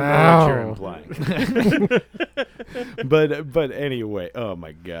 I don't know what you're implying. but anyway, oh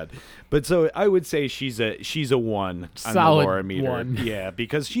my god. But so I would say she's a 1 Solid on the Laura meter. 1. Yeah,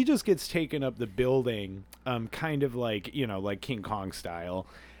 because she just gets taken up the building, kind of like, like King Kong style.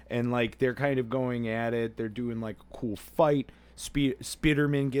 And like they're kind of going at it. They're doing like a cool fight.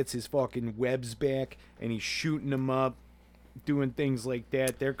 Spiderman gets his fucking webs back and he's shooting them up, doing things like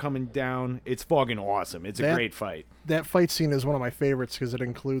that. They're coming down. It's fucking awesome. It's a great fight. That fight scene is one of my favorites because it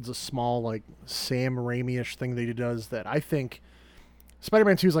includes a small, like, Sam Raimi-ish thing that he does that I think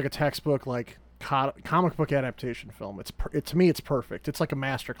Spider-Man 2 is like a textbook, like, comic book adaptation film. To me, it's perfect. It's like a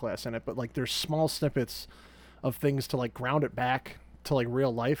masterclass in it, but, like, there's small snippets of things to, like, ground it back to, like,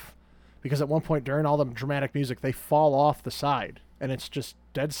 real life. Because at one point during all the dramatic music, they fall off the side, and it's just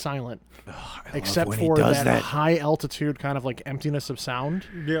dead silent, except for that high altitude kind of like emptiness of sound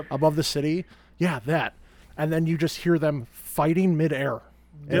above the city. Yeah, that, and then you just hear them fighting midair,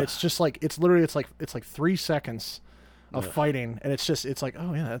 and it's just like it's like 3 seconds of fighting, and it's like,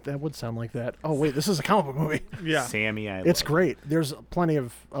 oh yeah, that would sound like that. Oh wait, this is a comic book movie. Yeah, Sammy, it's great. There's plenty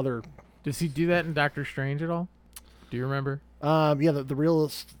of other. Does he do that in Doctor Strange at all? Do you remember? Yeah, the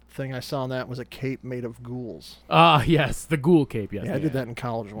realest thing I saw on that was a cape made of ghouls. Yes, the ghoul cape. Yes, yeah, I did that in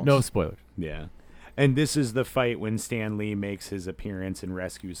college once. No spoilers. Yeah. And this is the fight when Stan Lee makes his appearance and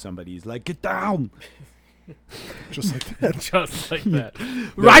rescues somebody. He's like, get down! Just like that. Just like that.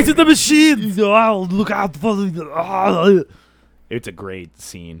 Rise of the machine! Oh, look out for the... It's a great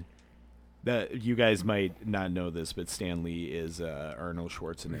scene. You guys might not know this, but Stan Lee is Arnold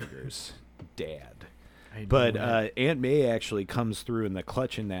Schwarzenegger's dad. But Aunt May actually comes through in the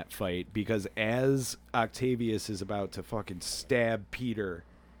clutch in that fight because as Octavius is about to fucking stab Peter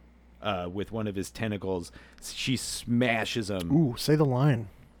with one of his tentacles, she smashes him. Ooh, say the line.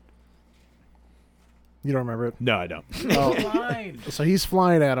 You don't remember it? No, I don't. Oh. So he's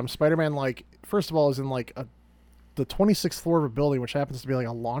flying at him. Spider-Man, like, first of all, is in like the 26th floor of a building, which happens to be like a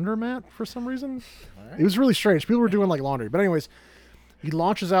laundromat for some reason. Right. It was really strange. People were doing like laundry. But anyways, he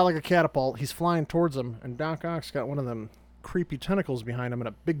launches out like a catapult. He's flying towards him, and Doc Ock's got one of them creepy tentacles behind him, and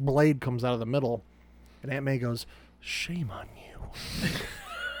a big blade comes out of the middle. And Aunt May goes, "Shame on you."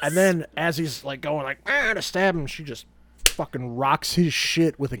 And then as he's like going like to stab him, she just fucking rocks his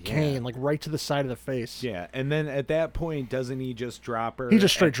shit with a cane, like right to the side of the face. Yeah, and then at that point, doesn't he just drop her? He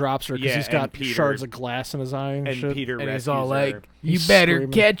just straight drops her because he's got Peter, shards of glass in his eye and shit. Peter and rescues he's all like, her. "You better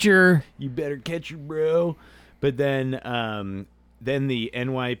screaming. catch her. You better catch her, bro." But then the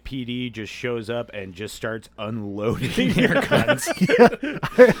NYPD just shows up and just starts unloading their guns.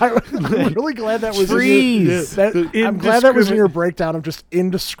 I'm really glad that was I'm glad that was in your breakdown of just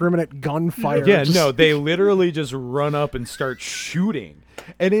indiscriminate gunfire. Yeah, no, they literally just run up and start shooting.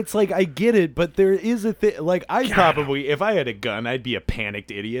 And it's like, I get it, but there is a thing. Like, probably, if I had a gun, I'd be a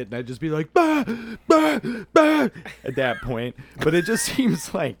panicked idiot, and I'd just be like, bah, bah, bah, at that point. But it just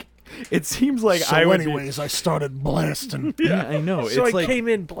seems like So I would anyways, I started blasting. Yeah, I know. So it's I like, came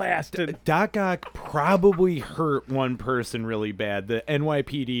in blasted. Doc Ock probably hurt one person really bad. The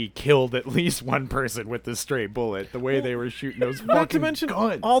NYPD killed at least one person with the stray bullet. The way they were shooting those Not fucking to mention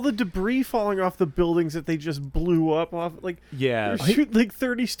guns. all the debris falling off the buildings that they just blew up off. Like, Yeah. they're shooting like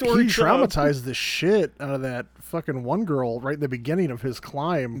 30-story. He traumatized the shit out of that fucking one girl right in the beginning of his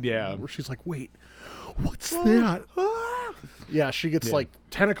climb. Yeah. Where she's like, wait, what's that? Yeah, she gets like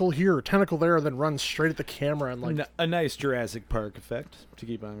tentacle here, tentacle there, then runs straight at the camera and like A nice Jurassic Park effect to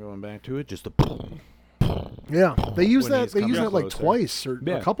keep on going back to it. Just a Yeah, they use when that. he's They use coming that like closer. twice or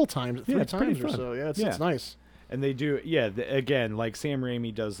Yeah. a couple times, Yeah, three it's pretty times or fun. so. Yeah, it's Yeah. nice. And they do, again, like Sam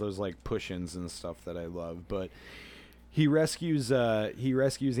Raimi does those like push-ins and stuff that I love. But he rescues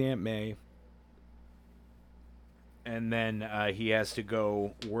Aunt May, and then he has to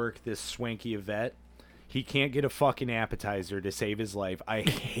go work this swanky vet. He can't get a fucking appetizer to save his life. I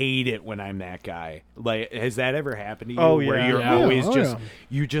hate it when I'm that guy. Like, has that ever happened to you? Oh, Where yeah. you're Yeah. always Oh,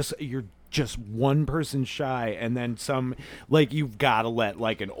 you're just one person shy, and then some, like, you've got to let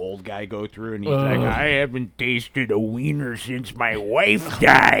like an old guy go through, and he's like, I haven't tasted a wiener since my wife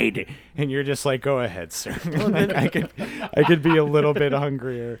died, and you're just like, go ahead, sir. I could be a little bit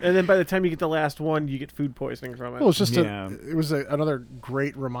hungrier. And then by the time you get the last one, you get food poisoning from it. Well, it's just Yeah. another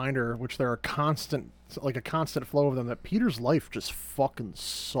great reminder, which there are constant flow of them, that Peter's life just fucking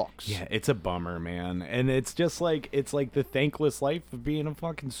sucks. Yeah, it's a bummer, man. And it's just like, it's like the thankless life of being a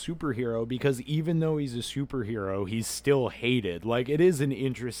fucking superhero, because even though he's a superhero, he's still hated. Like, it is an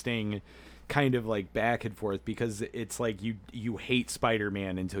interesting kind of like back and forth, because it's like you hate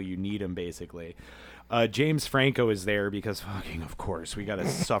Spider-Man until you need him, basically. James Franco is there because fucking, of course, we got to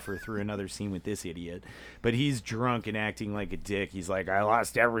suffer through another scene with this idiot. But he's drunk and acting like a dick. He's like, I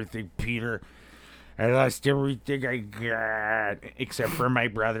lost everything, Peter. I lost everything I got except for my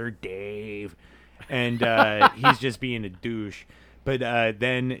brother Dave. And he's just being a douche. But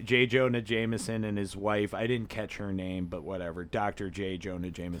then J. Jonah Jameson and his wife, I didn't catch her name, but whatever, Dr. J.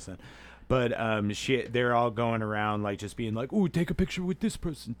 Jonah Jameson. But they're all going around like just being like, ooh, take a picture with this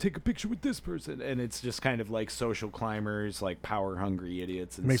person, take a picture with this person. And it's just kind of like social climbers, like power-hungry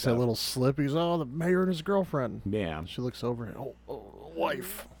idiots and Makes stuff. that little slip. He's, the mayor and his girlfriend. Yeah. She looks over and,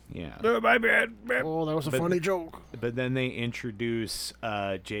 wife. Yeah. Oh, my bad. Oh, that was a funny joke. But then they introduce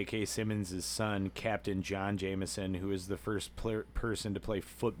J.K. Simmons' son, Captain John Jameson, who is the first person to play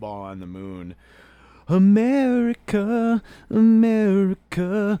football on the moon. America,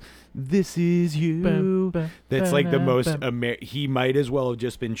 America, this is you. That's like the most. He might as well have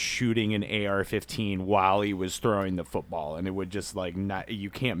just been shooting an AR-15 while he was throwing the football, and it would just like not. You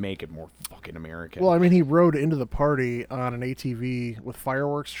can't make it more fucking American. Well, I mean, he rode into the party on an ATV with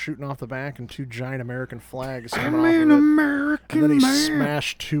fireworks shooting off the back and two giant American flags coming off of it. American And then he man.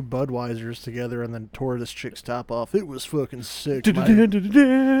 smashed two Budweisers together and then tore this chick's top off. It was fucking sick.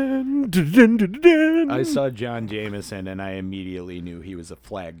 I saw John Jameson, and I immediately knew he was a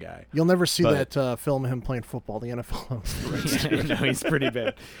flag guy. You'll never see that film of him playing football. The NFL owns the rights. Yeah, no, he's pretty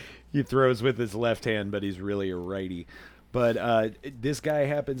bad. He throws with his left hand, but he's really a righty. But this guy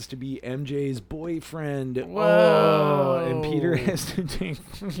happens to be MJ's boyfriend. Whoa. And Peter has to take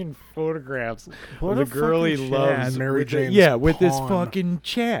fucking photographs What of a the girl he fucking loves. Chad, Mary with Jane's with this pawn. fucking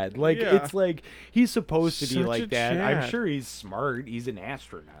Chad. Like, Yeah. it's like, he's supposed to be Such like a that. I'm Chad. sure he's smart. He's an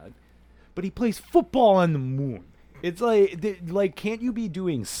astronaut. But he plays football on the moon. It's like, can't you be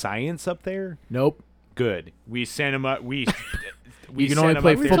doing science up there? Nope. Good. We sent him up. We You can sent only him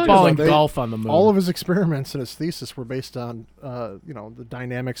play up there. football and They- golf on the moon. All of his experiments and his thesis were based on, the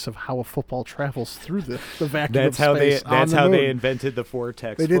dynamics of how a football travels through the vacuum That's of how they. space on That's the how they moon. invented the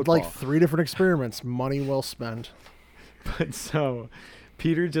vortex. They did football. like 3 different experiments. Money well spent. But so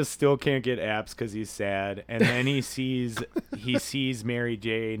Peter just still can't get apps because he's sad, and then he sees Mary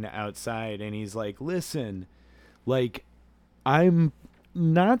Jane outside, and he's like, "Listen, like, I'm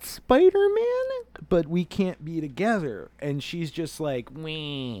not Spider-Man, but we can't be together." And she's just like,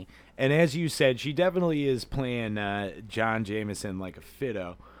 "Wee." And as you said, she definitely is playing John Jameson like a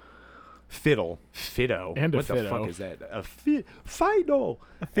fiddle. And a what the fiddle. fuck is that? A fiddle.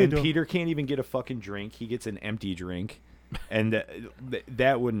 And Peter can't even get a fucking drink. He gets an empty drink. And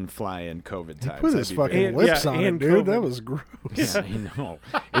that wouldn't fly in COVID times. Put his That'd be fucking very- lips on it, and dude. COVID. That was gross. Yeah, I know.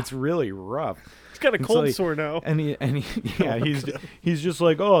 It's really rough. He's got a It's cold like- sore now. And he's just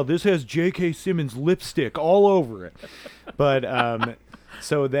like, oh, this has J.K. Simmons lipstick all over it. But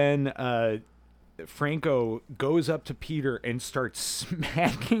so then Franco goes up to Peter and starts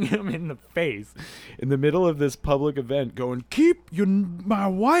smacking him in the face in the middle of this public event, going, "Keep my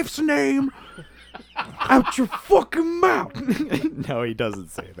wife's name out your fucking mouth." No, he doesn't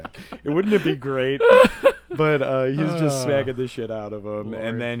say that. Wouldn't it be great? But he's just smacking the shit out of him. Lord.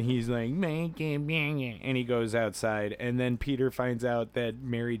 And then he's like, and he goes outside. And then Peter finds out that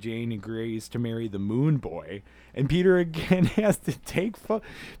Mary Jane agrees to marry the Moon Boy. And Peter again has to take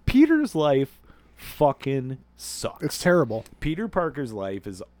Peter's life fucking sucks. It's terrible. Peter Parker's life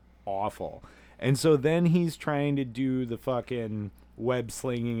is awful. And so then he's trying to do the fucking web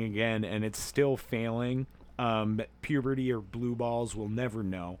slinging again, and it's still failing. Puberty or blue balls, we'll never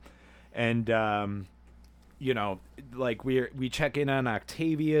know. And you know, like we check in on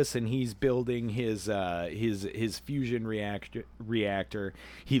Octavius, and he's building his fusion reactor.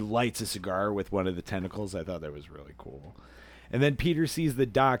 He lights a cigar with one of the tentacles. I thought that was really cool. And then Peter sees the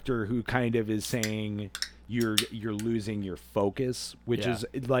doctor, who kind of is saying you're losing your focus, which is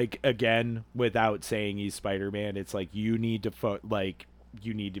like, again, without saying he's Spider-Man, it's like you need to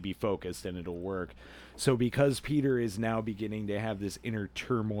you need to be focused and it'll work. So because Peter is now beginning to have this inner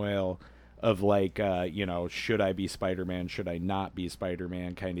turmoil of like, you know, should I be Spider-Man? Should I not be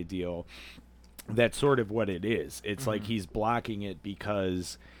Spider-Man kind of deal? That's sort of what it is. It's like he's blocking it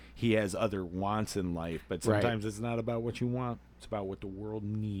because he has other wants in life. But sometimes it's not about what you want. It's about what the world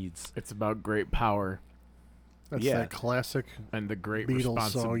needs. It's about great power. That's that classic and the great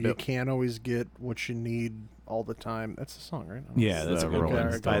Beatles song. You can't always get what you need all the time. That's the song, right? Yeah, that's a good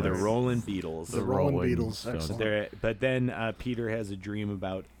one. By the Rolling Beatles. The Rolling Beatles. But then Peter has a dream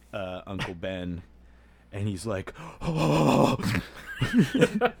about Uncle Ben, and he's like, oh.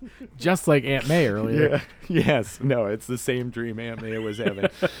 Just like Aunt May earlier. Yeah. Yes. No, it's the same dream Aunt May was having.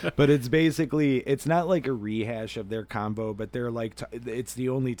 But it's basically, it's not like a rehash of their combo, but they're like, it's the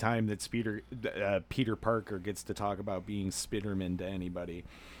only time that Peter Parker gets to talk about being Spiderman to anybody.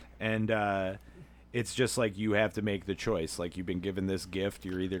 And it's just like, you have to make the choice. Like, you've been given this gift,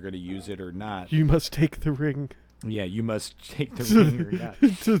 you're either going to use it or not. You must take the ring. Yeah, you must take the ring or not.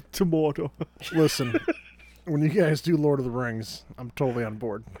 to Mordor. Listen, when you guys do Lord of the Rings, I'm totally on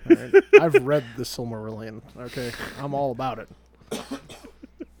board. Right? I've read the Silmarillion. Okay, I'm all about it.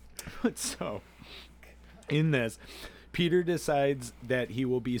 So, in this, Peter decides that he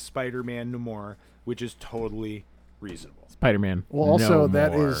will be Spider-Man no more, which is totally reasonable. Spider-Man. Well, also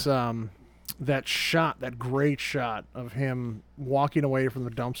that is that shot, that great shot of him walking away from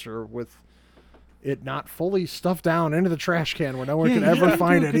the dumpster with it not fully stuffed down into the trash can where no one can ever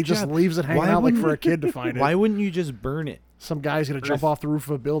find it. He just leaves it hanging out like for a kid to find it. Why wouldn't you just burn it? Some guy's going to jump off the roof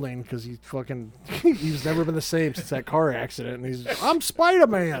of a building because he's never been the same since that car accident. And he's, I'm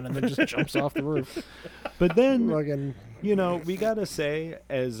Spider-Man, and then just jumps off the roof. But then, you know, we got to say,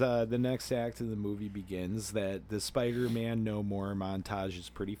 as the next act of the movie begins, that the Spider-Man No More montage is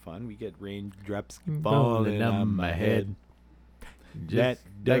pretty fun. We get raindrops falling on my head. That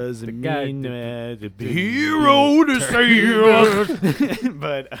doesn't mean the hero to save.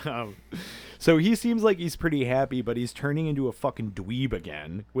 But so he seems like he's pretty happy, but he's turning into a fucking dweeb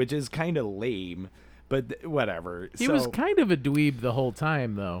again, which is kind of lame. But whatever. He was kind of a dweeb the whole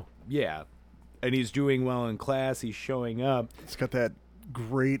time, though. Yeah, and he's doing well in class. He's showing up. It's got that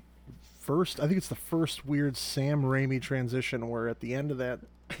great I think it's the first weird Sam Raimi transition where at the end of that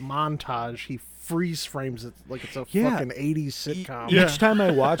montage he freeze frames it like it's a fucking 80s sitcom. Each time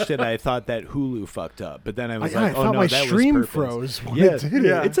I watched it, I thought that Hulu fucked up, but then I was like, oh no, that stream was froze. Yes, it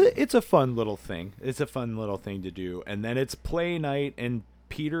did. It's a fun little thing. It's a fun little thing to do. And then it's play night, and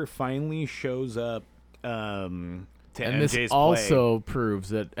Peter finally shows up. And MJ's this also proves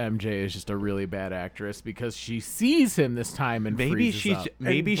that MJ is just a really bad actress because she sees him this time and freezes up.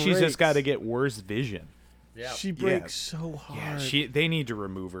 Maybe she's just got to get worse vision. Yeah, she breaks so hard. Yeah, they need to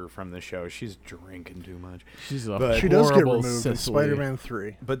remove her from the show. She's drinking too much. She does get removed in Spider-Man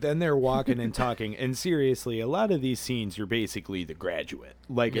 3. But then they're walking and talking, and seriously, a lot of these scenes, you're basically the graduate.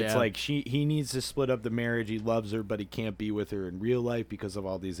 Like it's like he needs to split up the marriage. He loves her, but he can't be with her in real life because of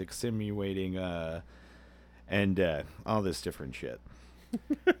all these extenuating and all this different shit.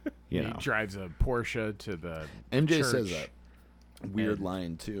 He drives a Porsche to the MJ church. says a weird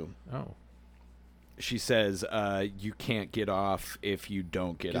line too. Oh. She says, you can't get off if you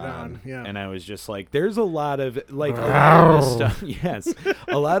don't get on. Yeah. And I was just like, there's a lot of, like, a lot of this stuff. Yes.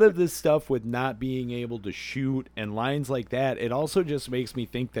 A lot of this stuff with not being able to shoot and lines like that. It also just makes me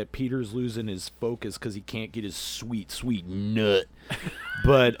think that Peter's losing his focus because he can't get his sweet, sweet nut.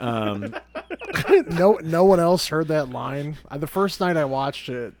 But, no one else heard that line. The first night I watched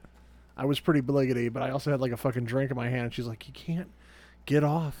it, I was pretty bliggity, but I also had like a fucking drink in my hand. She's like, you can't get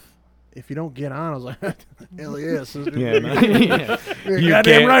off if you don't get on. I was like, hell yes. You're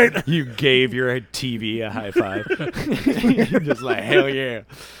goddamn right. You gave your TV a high five. Just like, hell yeah.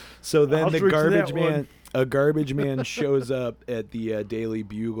 So then a garbage man shows up at the Daily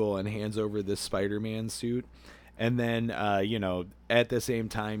Bugle and hands over this Spider-Man suit. And then, at the same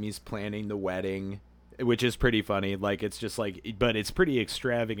time, he's planning the wedding, which is pretty funny. Like, it's just like, but it's pretty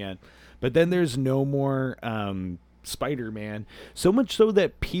extravagant. But then there's no more Spider-Man, so much so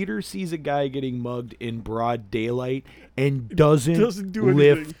that Peter sees a guy getting mugged in broad daylight and doesn't do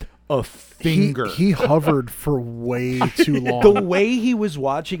lift a finger. He hovered for way too long. The way he was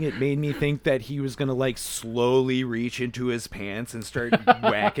watching it made me think that he was gonna like slowly reach into his pants and start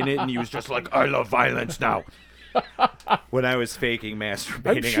whacking it, and he was just like, "I love violence now." When I was faking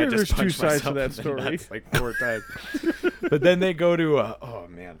masturbating, I'm sure I just there's two punched sides to myself that in the story. nuts like 4 times. But then they go to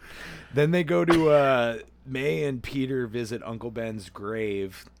then they go to May and Peter visit Uncle Ben's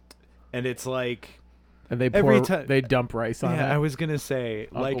grave, and it's like. And they they dump rice on it. Yeah, I was gonna say,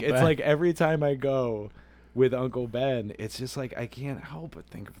 Uncle it's Ben. like every time I go with Uncle Ben, it's just like I can't help but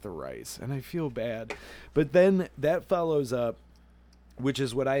think of the rice, and I feel bad. But then that follows up, which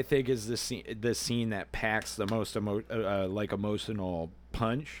is what I think is the scene that packs the most emotional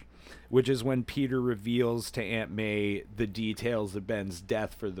punch, which is when Peter reveals to Aunt May the details of Ben's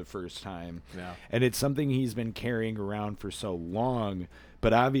death for the first time. Yeah. And it's something he's been carrying around for so long.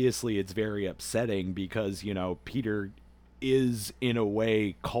 But obviously it's very upsetting because, Peter is in a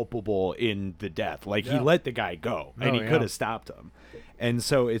way culpable in the death. Like he let the guy go and he could have stopped him. And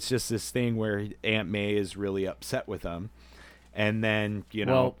so it's just this thing where Aunt May is really upset with him. And then,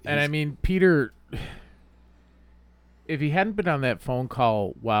 Well, and I mean, Peter, if he hadn't been on that phone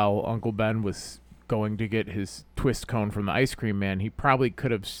call while Uncle Ben was going to get his twist cone from the ice cream man, he probably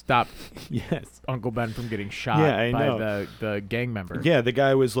could have stopped Uncle Ben from getting shot by the gang member. Yeah, the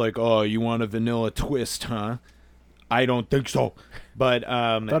guy was like, "Oh, you want a vanilla twist, huh?" I don't think so. But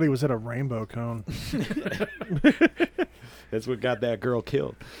thought he was at a rainbow cone. That's what got that girl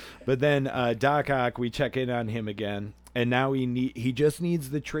killed. But then Doc Ock, we check in on him again, and now he just needs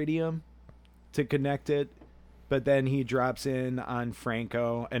the tritium to connect it. But then he drops in on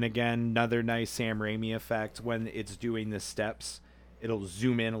Franco, and again, another nice Sam Raimi effect when it's doing the steps. It'll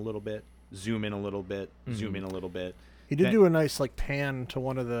zoom in a little bit, zoom in a little bit, zoom in a little bit. He did do a nice pan to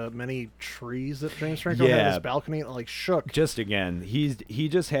one of the many trees that James Franco had in his balcony. It shook. Just again, he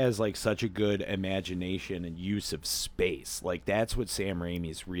just has such a good imagination and use of space. That's what Sam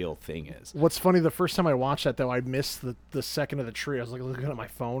Raimi's real thing is. What's funny, the first time I watched that though, I missed the second of the tree. I was looking at my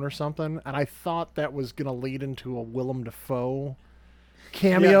phone or something, and I thought that was gonna lead into a Willem Dafoe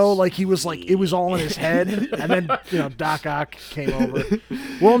cameo. Yes. He was it was all in his head, and then Doc Ock came over.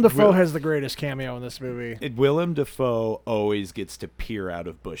 Willem Dafoe has the greatest cameo in this movie. Willem Dafoe always gets to peer out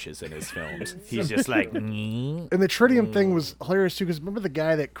of bushes in his films. He's just like, and the tritium thing was hilarious too, because remember the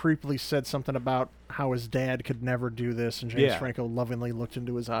guy that creepily said something about how his dad could never do this, and James Franco lovingly looked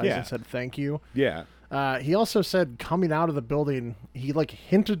into his eyes and said thank you. Yeah. He also said coming out of the building, he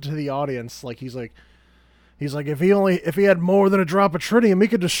hinted to the audience, he's like, if he had more than a drop of tritium, he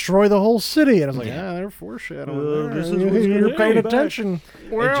could destroy the whole city. And I was like, they're foreshadowing. This is what's You're paying back. attention.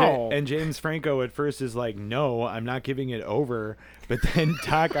 And James Franco at first is like, no, I'm not giving it over. But then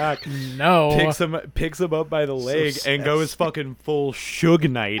Doc Ock picks him up by the leg and goes fucking full Suge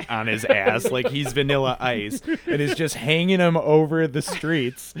Knight on his ass like he's Vanilla Ice and is just hanging him over the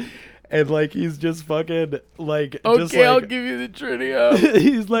streets. And he's just fucking okay, I'll give you the tritium.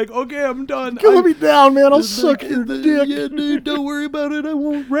 He's like, okay, I'm done. Let me down, man. I'll suck your dick. Yeah, dude, don't worry about it. I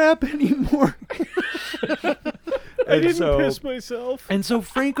won't rap anymore. I didn't piss myself. And so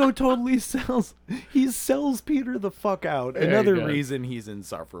Franco totally sells Peter the fuck out. Another reason he's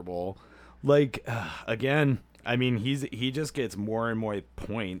insufferable. Again, I mean, he just gets more and more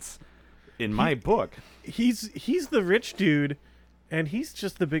points in my book. He's the rich dude. And he's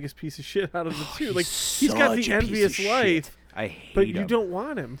just the biggest piece of shit out of the two. He's got the envious life. I hate but him. you don't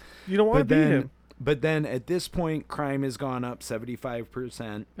want him. You don't want to beat him. But then at this point, crime has gone up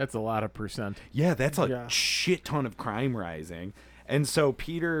 75%. That's a lot of percent. Yeah, that's a shit ton of crime rising. And so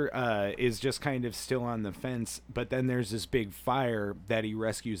Peter is just kind of still on the fence, but then there's this big fire that he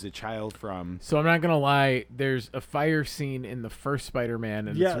rescues a child from. So I'm not going to lie, there's a fire scene in the first Spider-Man,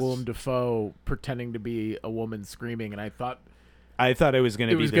 and it's Willem Dafoe pretending to be a woman screaming, and I thought it was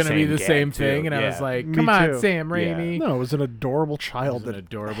going to be the same thing, and I was like, come on, Sam Raimi. No, it was an adorable child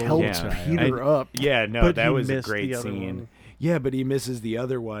that helped Peter up. Yeah, no, that was a great scene. Yeah, but he misses the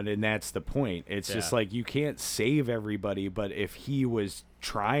other one, and that's the point. It's just you can't save everybody, but if he was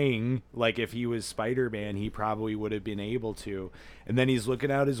trying, if he was Spider-Man, he probably would have been able to. And then he's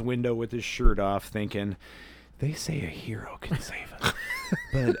looking out his window with his shirt off thinking, they say a hero can save us.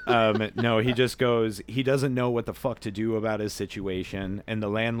 But no, he just goes, he doesn't know what the fuck to do about his situation. And the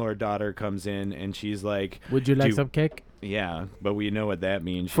landlord daughter comes in and she's like, would you like some cake? Yeah, but we know what that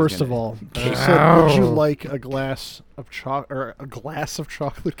means. First of all, she said, would you like a glass of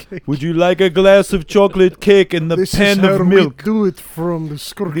chocolate cake? Would you like a glass of chocolate cake and the pan of milk? We do it from the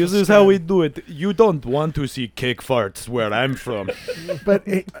Skurkistan. This is how we do it. You don't want to see cake farts where I'm from. But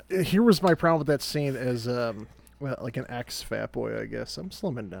here was my problem with that scene is well, like an ex-fat boy, I guess. I'm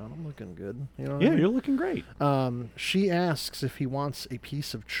slimming down. I'm looking good. You know what Yeah, I mean? you're looking great. She asks if he wants a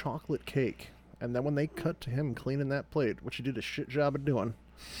piece of chocolate cake. And then when they cut to him cleaning that plate, which he did a shit job of doing,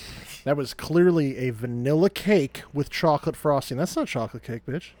 that was clearly a vanilla cake with chocolate frosting. That's not chocolate cake,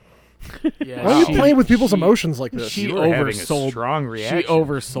 bitch. Yeah, Why are you playing with people's emotions like this? She You were having a oversold. strong reaction. She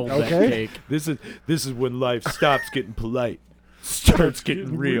oversold that cake. This is when life stops getting polite, starts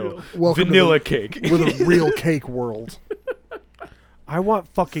getting real. Welcome to Vanilla cake. With a real cake world. I want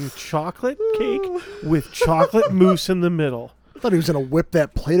fucking chocolate cake with chocolate mousse in the middle. I thought he was going to whip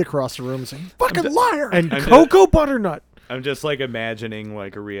that plate across the room and say, "You fucking liar!" And cocoa butternut. I'm just like imagining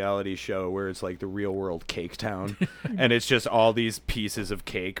like a reality show where it's like the Real World Cake Town, and it's just all these pieces of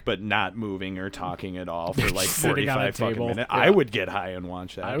cake but not moving or talking at all for like Sitting on a 45 fucking table. minutes. Yeah. I would get high and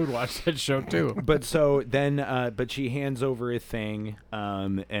watch that. I would watch that show too. But so then, but she hands over a thing,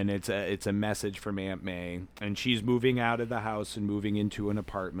 and it's a message from Aunt May, and she's moving out of the house and moving into an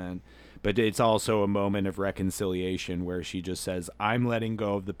apartment. But it's also a moment of reconciliation where she just says, "I'm letting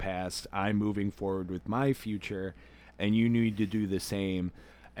go of the past. I'm moving forward with my future, and you need to do the same."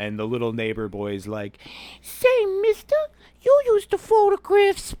 And the little neighbor boy's like, "Say, mister, you used to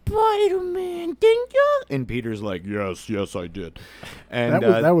photograph Spider-Man, didn't you?" And Peter's like, yes, I did. And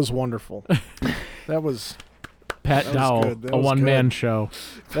that was wonderful. That was Pat was Dowell, good. That a was one-man show.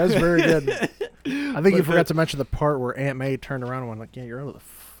 that was very good. I think you forgot to mention the part where Aunt May turned around and went like, "Yeah, you're out of the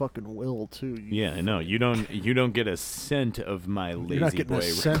fucking will too. Yeah, I know. You don't get a cent of my lazy You're not getting boy.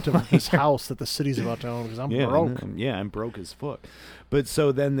 a cent of this house that the city's about to own because I'm broke." I'm broke as fuck. But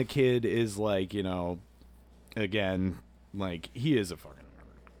so then the kid is like, again, like he is a fucking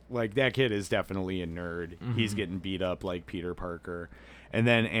nerd. Like that kid is definitely a nerd. Mm-hmm. He's getting beat up like Peter Parker. And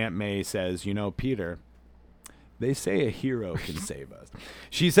then Aunt May says, Peter, they say a hero can save us.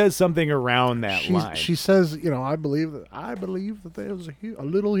 She says something around that line. She says, I believe that there's a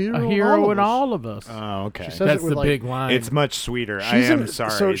little hero. A hero in in all of us. Oh, okay. She says That's it with the big line. It's much sweeter. I She's am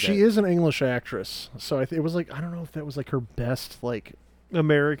sorry. So she is an English actress. So it was like, I don't know if that was like her best like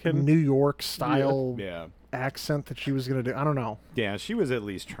American. New York style Yeah. accent that she was gonna do. I don't know. Yeah, she was at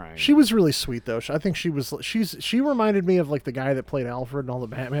least trying. She was really sweet though. I think she reminded me of like the guy that played Alfred in all the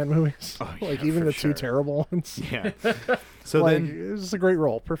Batman movies. Oh, like yeah, even for the sure. two terrible ones. Yeah. So like, then, it was a great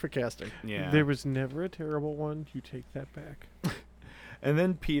role, perfect casting. yeah. There was never a terrible one. You take that back. And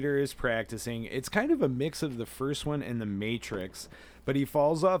then Peter is practicing. It's kind of a mix of the first one and The Matrix, but he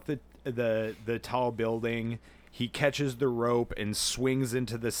falls off the tall building. He catches the rope and swings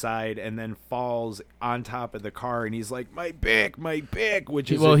into the side and then falls on top of the car. And he's like, my back,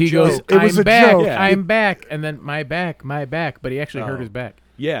 which is he joke. goes, It was I'm a back, joke. Yeah. I'm back. And then my back. But he actually hurt his back.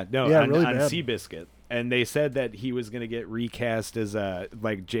 Yeah, no, Yeah, on really bad. Seabiscuit. And they said that he was going to get recast as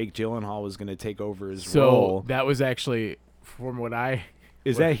like Jake Gyllenhaal was going to take over his role. So that was actually, from what I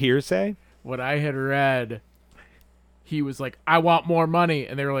That hearsay? what I had read, he was like, I want more money.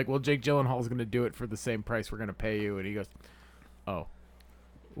 And they were like, well, Jake Gyllenhaal's going to do it for the same price we're going to pay you. And he goes, oh,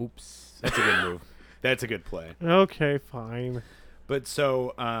 oops. That's a good move. That's a good play. Okay, fine. But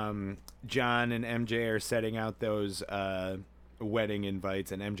so John and MJ are setting out those wedding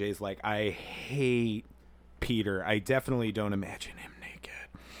invites, and MJ's like, I hate Peter. I definitely don't imagine him naked.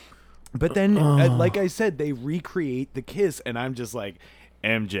 But then, like I said, they recreate the kiss, and I'm just like,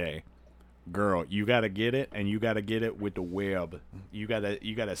 MJ, girl, you gotta get it, and you gotta get it with the web. You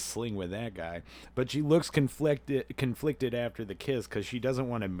gotta sling with that guy. But she looks conflicted after the kiss because she doesn't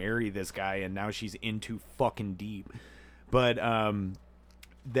want to marry this guy, and now she's in too fucking deep. But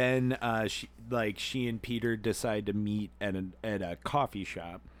then she and Peter decide to meet at a coffee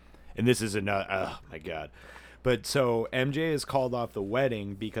shop, and this is another. Oh my god. But so MJ is called off the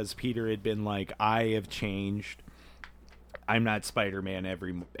wedding because Peter had been like, I have changed. I'm not Spider-Man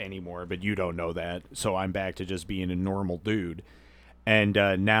anymore, but you don't know that. So I'm back to just being a normal dude. And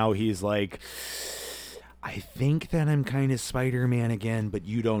now he's like, I think that I'm kind of Spider-Man again, but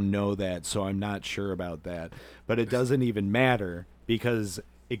you don't know that, so I'm not sure about that. But it doesn't even matter because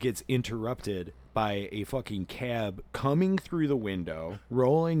it gets interrupted by a fucking cab coming through the window,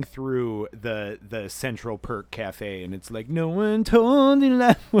 rolling through the Central Perk Cafe, and it's like, no one told you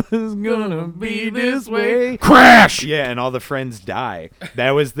life was gonna be this way. Crash! Yeah, and all the friends die.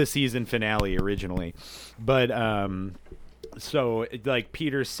 That was the season finale originally. But so like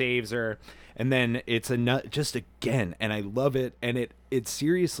Peter saves her, and then it's just again, and I love it, and it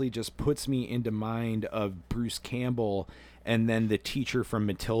seriously just puts me into mind of Bruce Campbell. And then the teacher from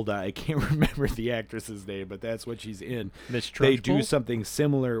Matilda, I can't remember the actress's name, but that's what she's in. Miss They do Trunchbull? something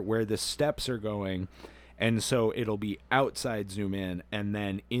similar where the steps are going, And so it'll be outside zoom in and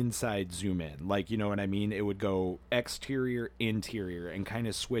then inside zoom in. Like, you know what I mean? It would go exterior, interior, and kind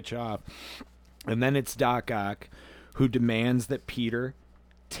of switch off. And then it's Doc Ock who demands that Peter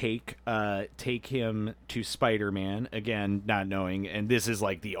take him to Spider-Man, again, not knowing, and this is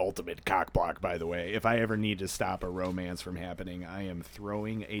like the ultimate cock block, by the way. If I ever need to stop a romance from happening, I am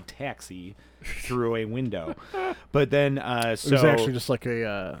throwing a taxi through a window. But then so it was actually just like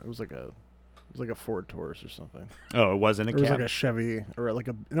it was like a Ford Taurus or something. Oh, it wasn't a cab? It was like a Chevy, or it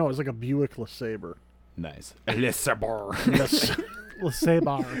was like a Buick LeSabre. Nice. LeSabre.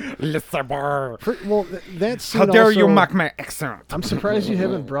 LeSabre. Well, that scene How dare also, you mock my accent? I'm surprised you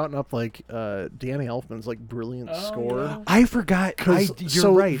haven't brought up like Danny Elfman's like brilliant score. Yeah. I forgot.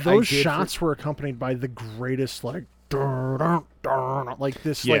 You're right. Those shots were accompanied by the greatest like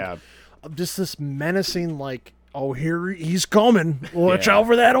this like just this menacing like, oh, here he's coming. Watch out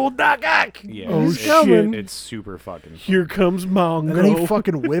for that old Doc Ock. Yeah, he's coming. It's super fucking fun. Here comes Mongo. And then he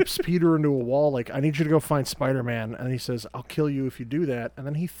fucking whips Peter into a wall like, I need you to go find Spider-Man. And he says, I'll kill you if you do that. And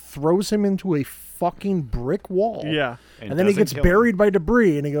then he throws him into a fucking brick wall. Yeah. And then he gets buried by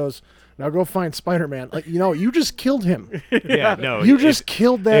debris and he goes, now go find Spider-Man. Like, you just killed him. Yeah, no. You just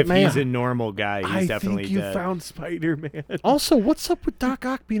killed that man. If he's a normal guy, he's definitely dead. I think you dead. found Spider-Man. Also, what's up with Doc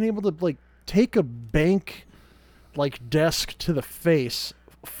Ock being able to, like, take a bank like desk to the face,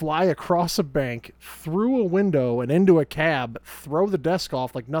 fly across a bank, through a window and into a cab, throw the desk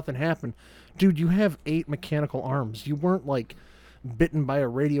off like nothing happened? Dude, you have 8 mechanical arms. You weren't like bitten by a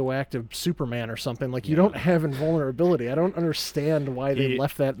radioactive Superman or something. Like, you don't have invulnerability. I don't understand why they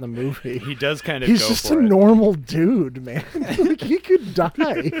left that in the movie. He does kind of He's just a normal dude, man. Like, he could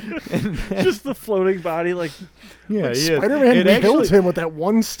die. Just the floating body, like, like Spider-Man killed him with that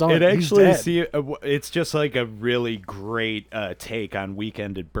one stunt. It actually, it's just like a really great take on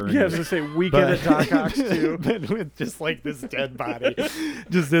Weekend at Bernie's. Yeah, I was going to say Weekend at Doc Ock's too. But with just like this dead body,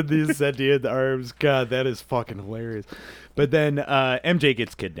 just in these sentient arms. God, that is fucking hilarious. But then MJ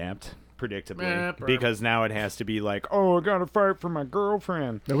gets kidnapped, predictably, because now it has to be like, oh, I gotta fight for my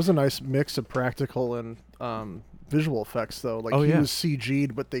girlfriend. It was a nice mix of practical and visual effects, though. Like, he was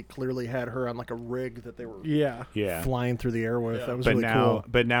CG'd, but they clearly had her on like a rig that they were flying through the air with. That was really cool.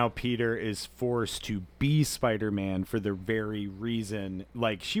 But now Peter is forced to be Spider-Man for the very reason,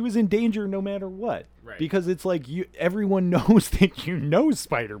 like, she was in danger no matter what. Right. Because it's like everyone knows that you know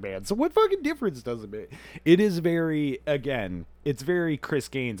Spider-Man. So what fucking difference does it make? It is very, again, it's very Chris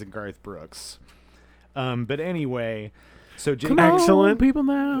Gaines and Garth Brooks. But anyway, so excellent people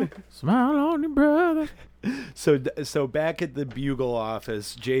now, smile on your brother. So back at the Bugle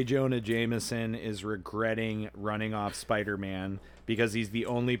office, J. Jonah Jameson is regretting running off Spider-Man because he's the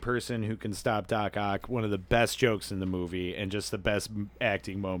only person who can stop Doc Ock. One of the best jokes in the movie and just the best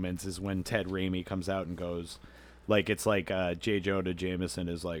acting moments is when Ted Raimi comes out and goes, like, it's like J. Jonah Jameson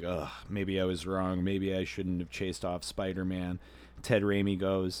is like, ugh, maybe I was wrong. Maybe I shouldn't have chased off Spider-Man. Ted Raimi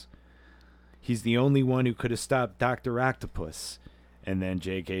goes, he's the only one who could have stopped Dr. Octopus. And then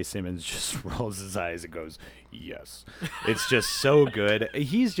J.K. Simmons just rolls his eyes and goes, yes. It's just so good.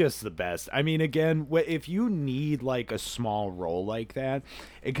 He's just the best. I mean, again, if you need like a small role like that,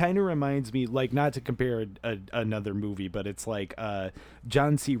 it kind of reminds me, like, not to compare another movie, but it's like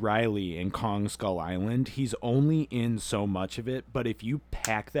John C. Reilly in Kong Skull Island. He's only in so much of it, but if you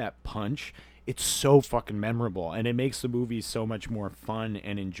pack that punch, it's so fucking memorable, and it makes the movie so much more fun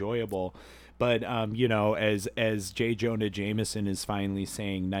and enjoyable. But, as J. Jonah Jameson is finally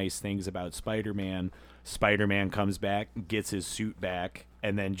saying nice things about Spider-Man, Spider-Man comes back, gets his suit back,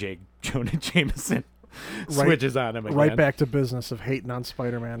 and then J. Jonah Jameson switches on him again. Right back to business of hating on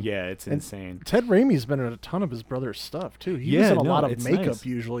Spider-Man. Yeah, it's insane. Ted Raimi's been in a ton of his brother's stuff, too. He was in a lot of makeup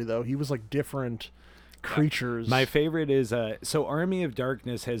usually, though. He was like different creatures. My favorite is so Army of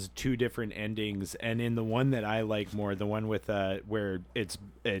Darkness has 2 different endings, and in the one that I like more, the one with where it's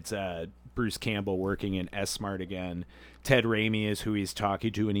Bruce Campbell working in S-Mart again, Ted Raimi is who he's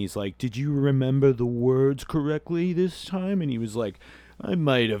talking to, and he's like, did you remember the words correctly this time? And he was like, I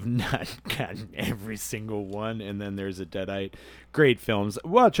might have not gotten every single one. And then there's a Deadite. Great films.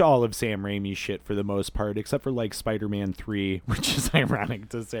 Watch all of Sam Raimi's shit for the most part, except for like Spider-Man 3, which is ironic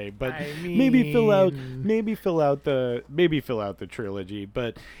to say, but maybe fill out the trilogy.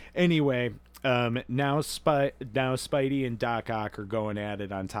 But anyway, now Spidey and Doc Ock are going at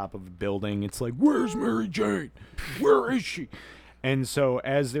it on top of a building. It's like, where's Mary Jane? Where is she? And so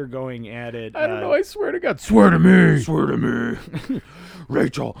as they're going at it, I don't know. I swear to God, swear to me.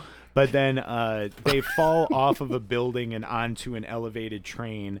 Rachel, But then they fall off of a building and onto an elevated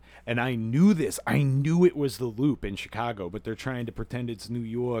train. And I knew this. I knew it was the Loop in Chicago, but they're trying to pretend it's New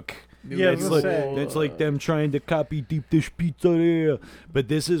York. That's like them trying to copy Deep Dish Pizza. But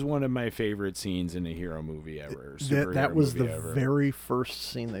this is one of my favorite scenes in a hero movie ever. That was the very first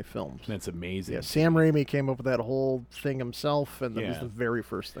scene they filmed. That's amazing. Yeah, Sam Raimi came up with that whole thing himself, and that was the very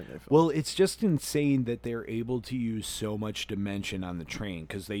first thing they filmed. Well, it's just insane that they're able to use so much dimension on the train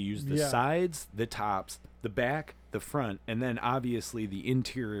because they use the sides, the tops, the back, the front, and then obviously the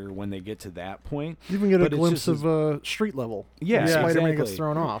interior when they get to that point. You even get a glimpse of street level. Yeah, Spider-Man gets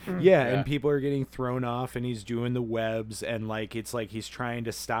thrown off. Yeah, and people are getting thrown off, and he's doing the webs, and like it's like he's trying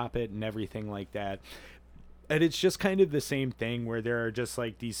to stop it and everything like that. And it's just kind of the same thing where there are just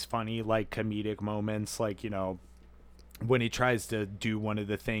like these funny like comedic moments, like, you know, when he tries to do one of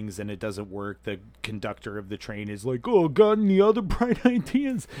the things and it doesn't work, the conductor of the train is like, "Oh, got any other bright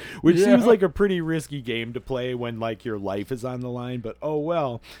ideas?" Which seems like a pretty risky game to play when like your life is on the line, but oh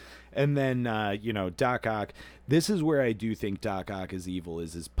well. And then, you know, Doc Ock. This is where I do think Doc Ock is evil,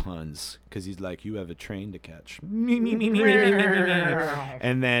 is his puns. Because he's like, "You have a train to catch." And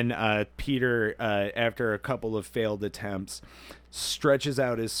then Peter, after a couple of failed attempts, stretches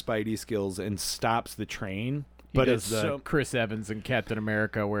out his Spidey skills and stops the train. But it's Chris Evans in Captain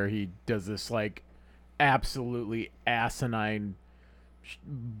America, where he does this like absolutely asinine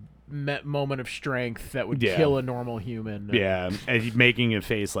moment of strength that would kill a normal human. Yeah, and he's making a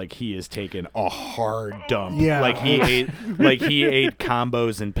face like he is taking a hard dump. Yeah, like he ate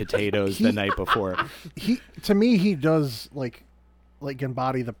combos and potatoes the night before. To me, he does like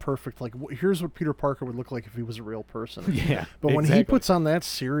embody the perfect, like, here's what Peter Parker would look like if he was a real person. Yeah, but when he puts on that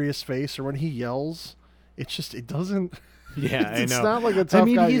serious face or when he yells, it's just, it doesn't. Yeah, it's I know. not like a tough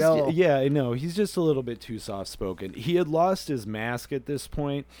guy yell. Yeah, I know. He's just a little bit too soft-spoken. He had lost his mask at this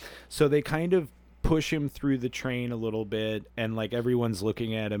point, so they kind of push him through the train a little bit, and like everyone's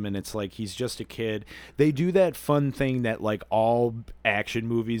looking at him and it's like he's just a kid. They do that fun thing that like all action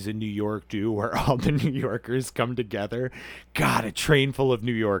movies in New York do, where all the New Yorkers come together. God, a train full of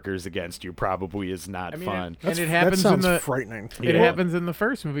New Yorkers against you probably is not fun. And it happens that sounds frightening. It happens in the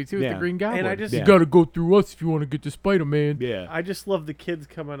first movie too, with the Green Goblin. And I just you gotta go through us if you want to get to Spider-Man. Yeah, I just love the kids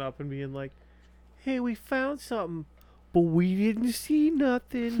coming up and being like, "Hey, we found something, but we didn't see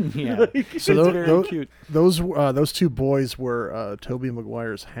nothing." Yeah. So those two boys were Tobey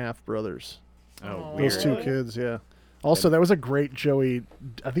Maguire's half brothers. Oh, those two kids, yeah. Also, that was a great Joey.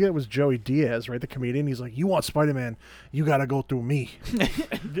 I think that was Joey Diaz, right? The comedian. He's like, "You want Spider-Man? You got to go through me."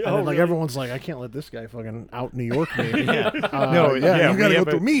 And then, like, everyone's like, "I can't let this guy fucking out New York me." You got to go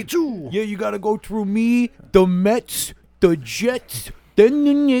through me too. Yeah, you got to go through me, the Mets, the Jets, then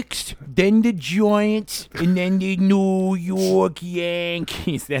the Knicks, then the Giants, and then the New York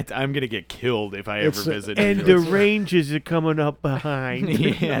Yankees. I'm going to get killed if I ever visit. And the Rangers are coming up behind.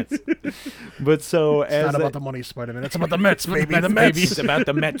 Yes. But so it's not about the money, Spider-Man. It's about the Mets, baby. The Mets. It's about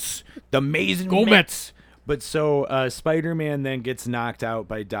the Mets. The amazing Go Mets. But so Spider-Man then gets knocked out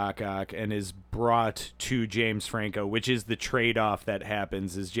by Doc Ock and is brought to James Franco, which is the trade-off that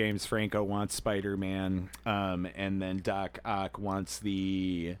happens, is James Franco wants Spider-Man, and then Doc Ock wants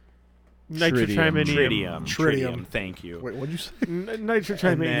the Tritium. Thank you. Wait, what'd you say?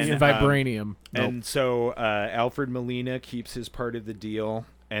 Nitrotrimanium. Vibranium. And so Alfred Molina keeps his part of the deal.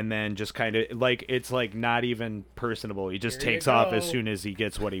 And then just kind of, like, it's like not even personable. He just takes off as soon as he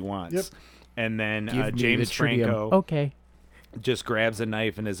gets what he wants. Yep. And then James Franco just grabs a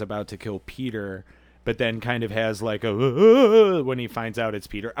knife and is about to kill Peter, but then kind of has like a when he finds out it's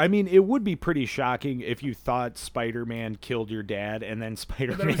Peter. I mean, it would be pretty shocking if you thought Spider-Man killed your dad and then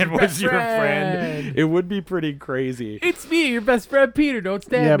Spider-Man was your friend. It would be pretty crazy. It's me, your best friend Peter. Don't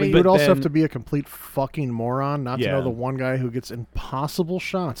stab me. Yeah, but you would also have to be a complete fucking moron not to know the one guy who gets impossible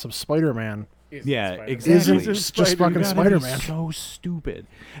shots of Spider-Man. Exactly. Isn't just fucking Spider-Man. So stupid.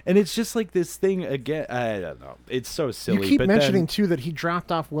 And it's just like this thing again. I don't know. It's so silly. You keep mentioning too that he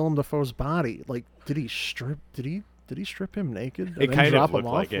dropped off Willem Dafoe's body. Like, did he strip him naked? And it kind of looked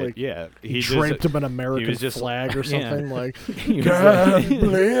like it. Like, yeah, he draped him an American flag or something. Like, God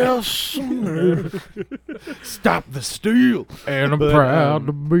bless America. Stop the steal. And I'm proud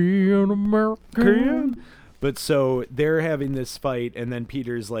to be an American. But so they're having this fight, and then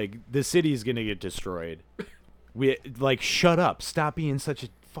Peter's like, the city's going to get destroyed. Shut up. Stop being such a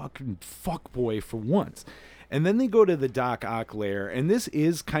fucking fuckboy for once. And then they go to the Doc Ock lair, and this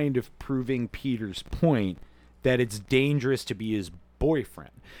is kind of proving Peter's point that it's dangerous to be his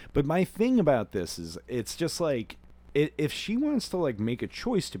boyfriend. But my thing about this is, it's just like, if she wants to, like, make a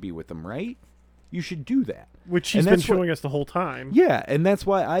choice to be with him, right? you should do that. Which she's been showing us the whole time. Yeah, and that's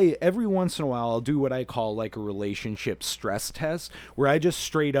why every once in a while, I'll do what I call like a relationship stress test, where I just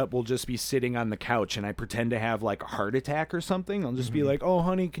straight up will just be sitting on the couch and I pretend to have like a heart attack or something. I'll just be like, oh,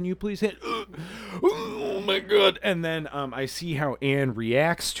 honey, can you please hit? Oh, my God. And then I see how Anne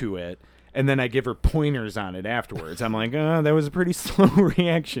reacts to it, and then I give her pointers on it afterwards. I'm like, that was a pretty slow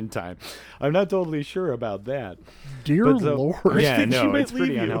reaction time. I'm not totally sure about that. Dear Lord. Yeah, no, it's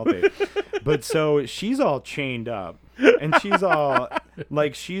pretty unhealthy. But so she's all chained up, and she's all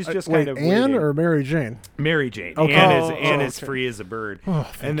like, she's just kind of Anne waiting. or Mary Jane? Mary Jane. Okay. Anne is free as a bird.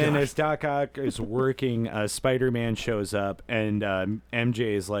 Oh, and then as Doc Ock is working, Spider-Man shows up, and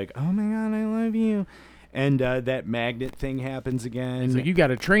MJ is like, oh my God, I love you. And that magnet thing happens again. He's like, you got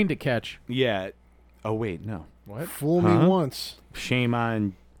a train to catch. Yeah. Oh, wait, no. What? Fool me once. Shame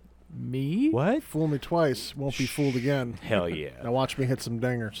on me? what? Fool me twice. Won't be fooled again. Hell yeah. Now watch me hit some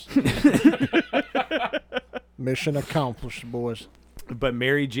dingers. Mission accomplished, boys. But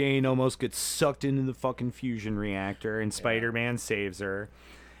Mary Jane almost gets sucked into the fucking fusion reactor, and Spider-Man saves her.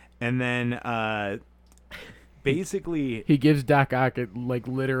 And then basically he gives Doc Ock like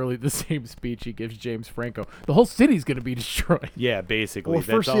literally the same speech he gives James Franco. The whole city's gonna be destroyed. Yeah, basically. Well, that's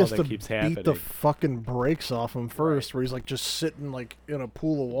first all he has that to keeps beat happening. the fucking brakes off him first, where he's like just sitting like in a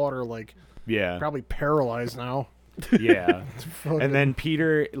pool of water, like probably paralyzed now. Yeah. And then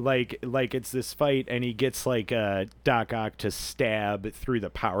Peter, like it's this fight, and he gets like Doc Ock to stab through the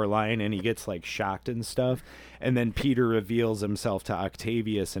power line, and he gets like shocked and stuff. And then Peter reveals himself to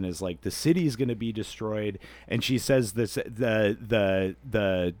Octavius and is like, the city's gonna be destroyed. And she says this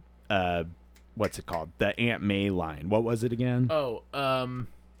the what's it called? The Aunt May line. What was it again? Oh,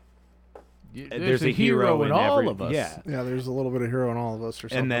 there's a hero in all every, of us. Yeah. Yeah, there's a little bit of hero in all of us, or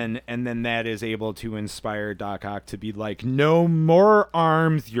something. And then that is able to inspire Doc Ock to be like, no more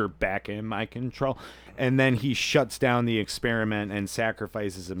arms, you're back in my control. And then he shuts down the experiment and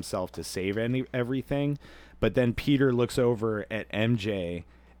sacrifices himself to save everything. But then Peter looks over at MJ,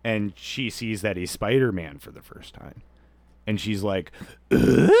 and she sees that he's Spider-Man for the first time. And she's like,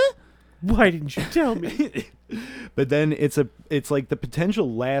 why didn't you tell me? But then it's like the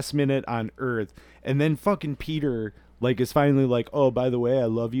potential last minute on Earth, and then fucking Peter like is finally like, oh, by the way, I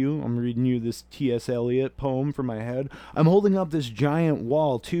love you. I'm reading you this T.S. Eliot poem from my head. I'm holding up this giant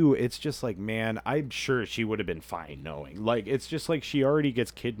wall too. It's just like, man, I'm sure she would have been fine knowing. Like, it's just like she already gets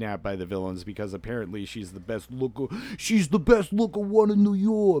kidnapped by the villains because apparently she's the best looker one in New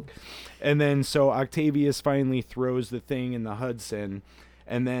York. And then so Octavius finally throws the thing in the Hudson.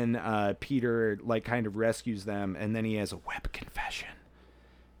 And then Peter like kind of rescues them, and then he has a web confession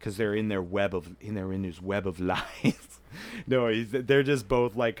because they're in his web of lies. No, they're just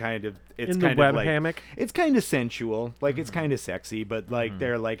both like kind of it's in kind the web of like, hammock. It's kind of sensual, like it's kind of sexy, but like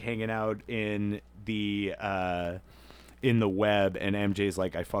they're like hanging out in the web, and MJ's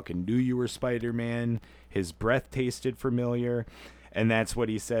like, I fucking knew you were Spider-Man. His breath tasted familiar. And that's what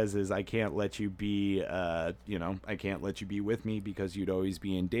he says is, I can't let you be, I can't let you be with me because you'd always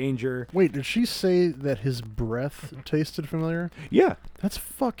be in danger. Wait, did she say that his breath tasted familiar? Yeah. That's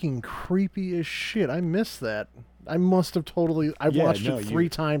fucking creepy as shit. I missed that. I must have totally... I watched it 3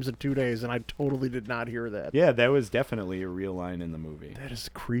 times in 2 days, and I totally did not hear that. Yeah, that was definitely a real line in the movie. That is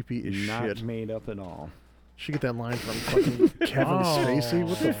creepy as shit. Not made up at all. Should get that line from fucking Kevin Spacey.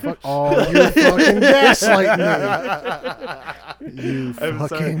 What the fuck? Oh, you're fucking gaslighting me. You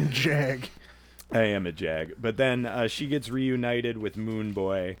fucking jag. I am a jag. But then she gets reunited with Moon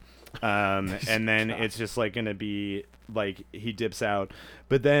Boy. And then it's just like going to be like he dips out.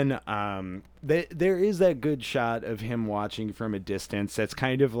 But then there is that good shot of him watching from a distance. That's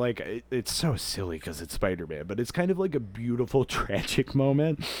kind of like, it's so silly because it's Spider-Man, but it's kind of like a beautiful, tragic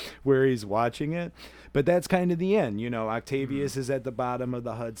moment where he's watching it. But that's kind of the end. You know, Octavius is at the bottom of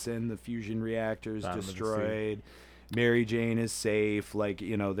the Hudson. The fusion reactor's destroyed. Mary Jane is safe. Like,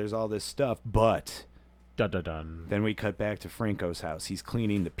 you know, there's all this stuff. But Dun-dun-dun. Then we cut back to Franco's house. He's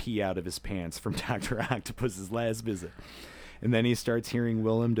cleaning the pee out of his pants from Dr. Octopus's last visit. And then he starts hearing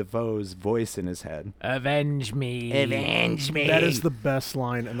Willem Dafoe's voice in his head. Avenge me. Avenge me. That is the best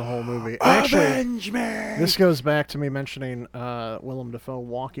line in the whole movie. Avenge me. This goes back to me mentioning Willem Dafoe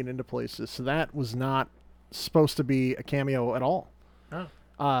walking into places. So that was not supposed to be a cameo at all. Oh.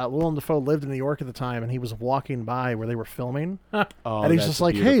 Willem Dafoe lived in New York at the time, and he was walking by where they were filming. Oh, and he's just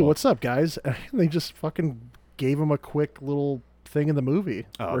like, beautiful. hey, what's up, guys? And they just fucking gave him a quick little thing in the movie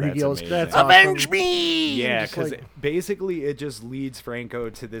where he yells, that's avenge me! Yeah, because like, basically it just leads Franco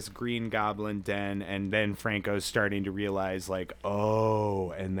to this Green Goblin den, and then Franco's starting to realize, like,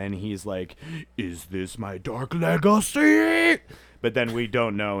 oh, and then he's like, is this my dark legacy? But then we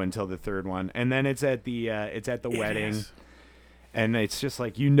don't know until the third one, and then it's at the wedding, and it's just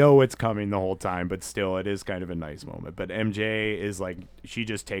like it's coming the whole time, but still it is kind of a nice moment. But MJ is like, she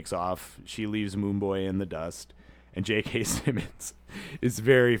just takes off, she leaves Moonboy in the dust, and J.K. Simmons is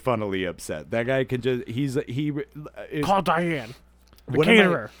very funnily upset. That guy can just call Diane.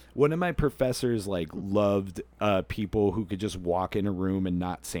 One of my professors loved people who could just walk in a room and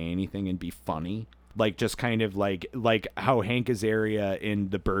not say anything and be funny. Like just kind of like how Hank Azaria in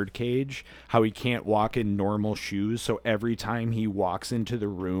The Birdcage, how he can't walk in normal shoes, so every time he walks into the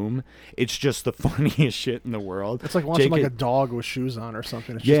room, it's just the funniest shit in the world. It's like watching like a dog with shoes on or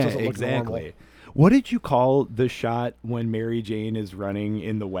something. It just doesn't look normal. What did you call the shot when Mary Jane is running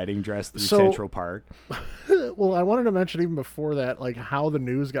in the wedding dress through Central Park? Well, I wanted to mention even before that, like how the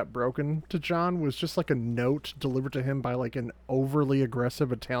news got broken to John was just like a note delivered to him by like an overly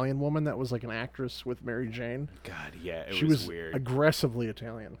aggressive Italian woman that was like an actress with Mary Jane. God, yeah, she was weird. Aggressively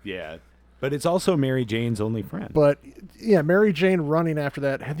Italian. Yeah. But it's also Mary Jane's only friend. But yeah, Mary Jane running after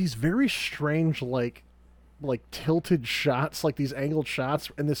that had these very strange like tilted shots, like these angled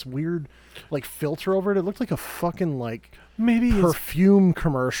shots, and this weird like filter over it. It looked like a fucking like maybe perfume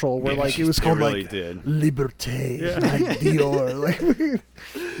commercial where like it was called really like Liberté, like Dior,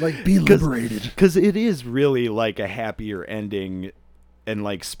 like be liberated. Because it is really like a happier ending. And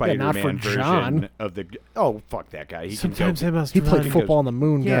like Spider-Man version of the fuck that guy. Sometimes he played football on the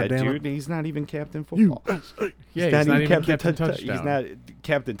moon. Yeah, goddammit. dude, he's not even Captain Football. He's not even Captain Touchdown. He's not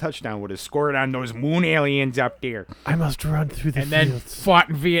Captain Touchdown. Would have scored on those moon aliens up there. I must run through the fields. And then fought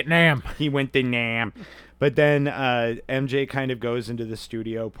in Vietnam. He went to Nam. But then MJ kind of goes into the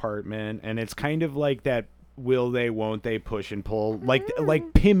studio apartment, and it's kind of like that will they, won't they push and pull, like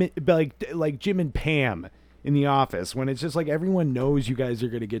Jim and Pam in The Office, when it's just like everyone knows you guys are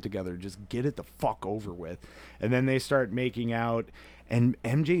going to get together. Just get it the fuck over with. And then they start making out, and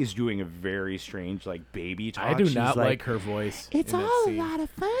MJ is doing a very strange like baby talk. I do not like her voice. It's all a lot of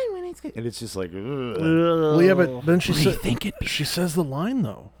fun when it's good. And it's just like, ugh. Well, yeah, but then she says the line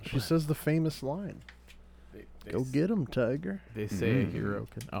though. She says the famous line. Go get him, Tiger. They say a hero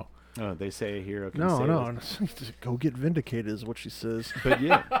can. Oh, they say a hero can. No. Go get vindicated is what she says. But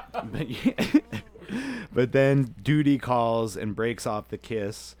yeah. But then Duty calls and breaks off the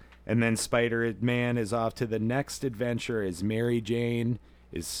kiss, and then Spider-Man is off to the next adventure as Mary Jane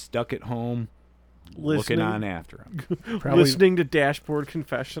is stuck at home looking on after him. Listening to Dashboard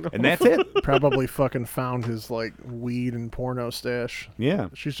Confessional. And that's it. Probably fucking found his like weed and porno stash. Yeah.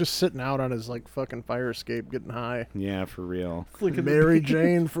 She's just sitting out on his like fucking fire escape getting high. Yeah, for real. Mary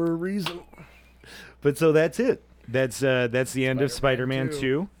Jane for a reason. But so that's it. That's the end of Spider-Man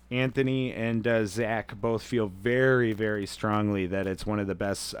 2. Anthony and Zach both feel very, very strongly that it's one of the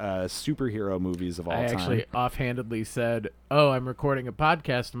best superhero movies of all time. I actually offhandedly said, I'm recording a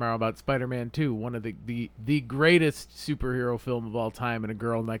podcast tomorrow about Spider-Man 2, one of the greatest superhero film of all time, and a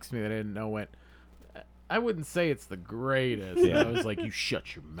girl next to me that I didn't know went, I wouldn't say it's the greatest. Yeah. I was like, you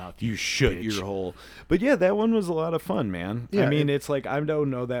shut your mouth. You shut your hole. But yeah, that one was a lot of fun, man. Yeah, I mean, it's like I don't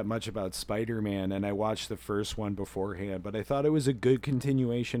know that much about Spider-Man, and I watched the first one beforehand, but I thought it was a good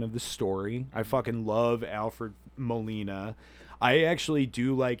continuation of the story. I fucking love Alfred Molina. I actually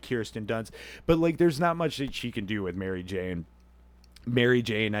do like Kirsten Dunst, but like there's not much that she can do with Mary Jane. Mary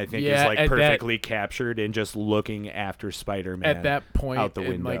Jane, I think, is like perfectly captured in just looking after Spider-Man at that point out the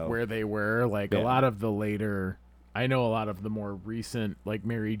window. Like where they were, like a lot of the later, I know a lot of the more recent like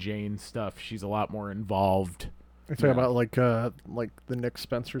Mary Jane stuff. She's a lot more involved. You're talking about like the Nick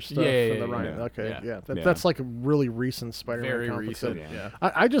Spencer stuff. That's like a really recent Spider-Man. Very comic recent. Yeah.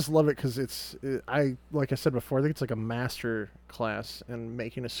 I just love it because like I said before, I think it's like a master class in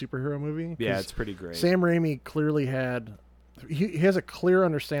making a superhero movie. Yeah, it's pretty great. Sam Raimi clearly had. He has a clear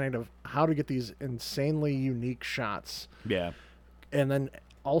understanding of how to get these insanely unique shots. Yeah. And then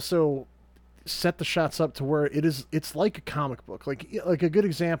also set the shots up to where it's like a comic book. Like a good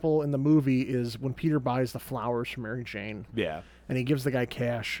example in the movie is when Peter buys the flowers from Mary Jane. Yeah. And he gives the guy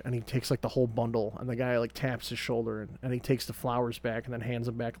cash, and he takes like the whole bundle, and the guy like taps his shoulder, and he takes the flowers back and then hands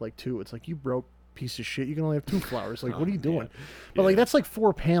them back like 2. It's like, you broke piece of shit, you can only have 2 flowers. Like, what are you doing? But like that's like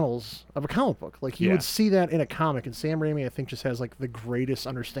 4 panels of a comic book. Like you would see that in a comic, and Sam Raimi I think just has like the greatest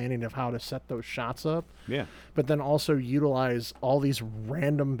understanding of how to set those shots up. Yeah. But then also utilize all these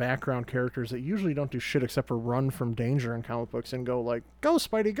random background characters that usually don't do shit except for run from danger in comic books and go like, go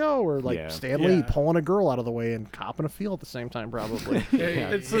Spidey go, or like Stan Lee pulling a girl out of the way and copping a feel at the same time probably.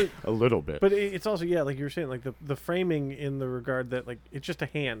 It's a little bit. But it's also like you were saying, like the framing in the regard that like it's just a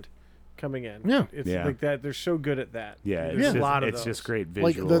hand coming in. It's like that. They're so good at that. Yeah, there's a lot of it's those. Just great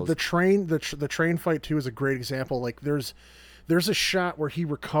visuals. Like the train fight too is a great example. Like there's there's a shot where he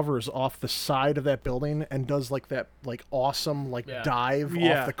recovers off the side of that building and does like that like awesome like dive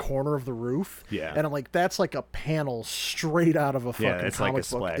off the corner of the roof. Yeah. And I'm like, that's like a panel straight out of a fucking it's comic like a book.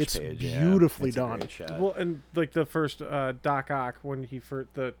 splash It's page. beautifully It's a done. great shot. Well, and like the first Doc Ock, when he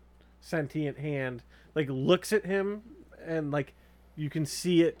the sentient hand like looks at him and like you can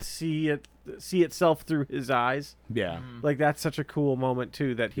see itself through his eyes. Yeah. Like that's such a cool moment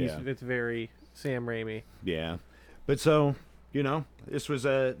too. That it's very Sam Raimi. Yeah. But so, you know, this was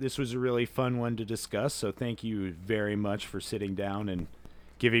a really fun one to discuss. So thank you very much for sitting down and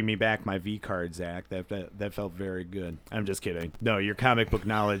giving me back my V card, Zach. That felt very good. I'm just kidding. No, your comic book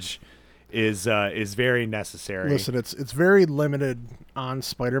knowledge is very necessary. Listen, it's very limited on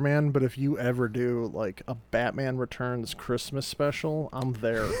Spider-Man, but if you ever do like a Batman Returns Christmas special, I'm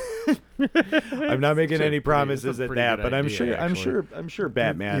there. I'm not making any promises at that, but I'm sure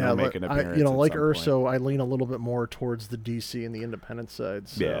Batman will make an appearance. Like Urso, I lean a little bit more towards the DC and the independent side.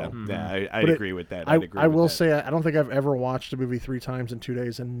 So. Yeah, I'd agree with that. I will say I don't think I've ever watched a movie 3 times in 2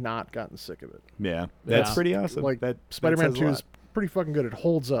 days and not gotten sick of it. Yeah, that's pretty awesome. Like that Spider-Man 2 is pretty fucking good. It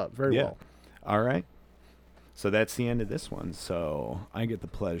holds up very well. All right. So that's the end of this one. So I get the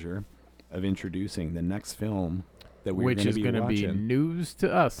pleasure of introducing the next film that we're going to be watching. Which is going to be news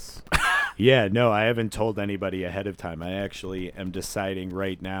to us. Yeah, no, I haven't told anybody ahead of time. I actually am deciding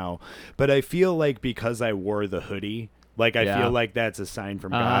right now. But I feel like because I wore the hoodie, like I feel like that's a sign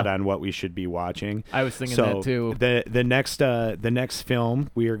from God on what we should be watching. I was thinking that too. The next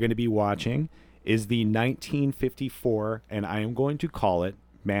film we are going to be watching is the 1954, and I am going to call it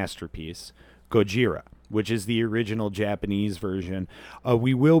masterpiece, Gojira, which is the original Japanese version.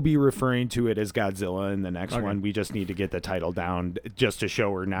 We will be referring to it as Godzilla in the next one. We just need to get the title down just to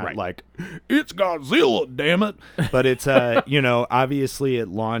show we're not like, it's Godzilla, damn it. But it's, obviously it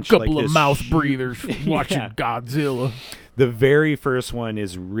launched couple like of mouth breathers watching Godzilla. The very first one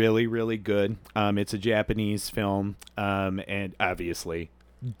is really, really good. It's a Japanese film, and obviously,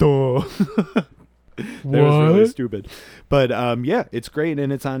 duh. That was really stupid. But it's great,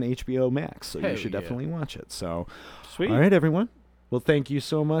 and it's on HBO Max, so you should definitely watch it. So, sweet. All right, everyone. Well, thank you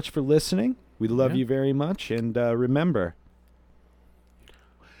so much for listening. We love you very much, and remember,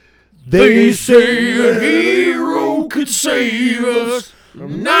 they say a hero could save us.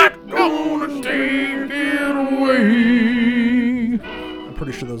 I'm not gonna take it away. I'm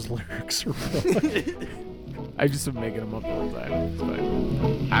pretty sure those lyrics are real. I just been making them up all the time. It's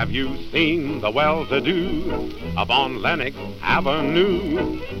fine. Have you seen the well-to-do up on Lenox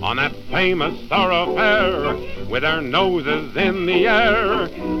Avenue, on that famous thoroughfare with their noses in the air?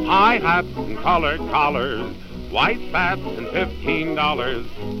 High hats and colored collars, white spats and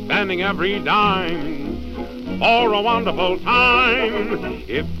 $15, spending every dime for a wonderful time.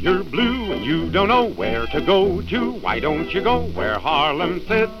 If you're blue and you don't know where to go to, why don't you go where Harlem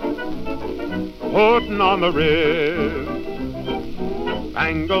sits, putting on the Ritz?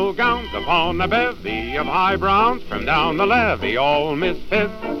 Spangled gowns upon a bevy of high browns from down the levee, all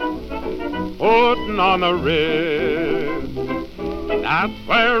misfits, putting on the Ritz. That's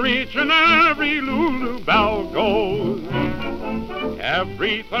where each and every Lulu Belle goes,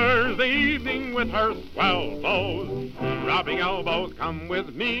 every Thursday evening with her swell bows. Rubbing elbows, come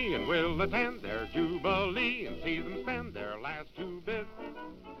with me and we'll attend their jubilee and see them spend their last 2 bits,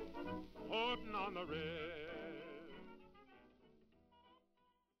 putting on the Ritz.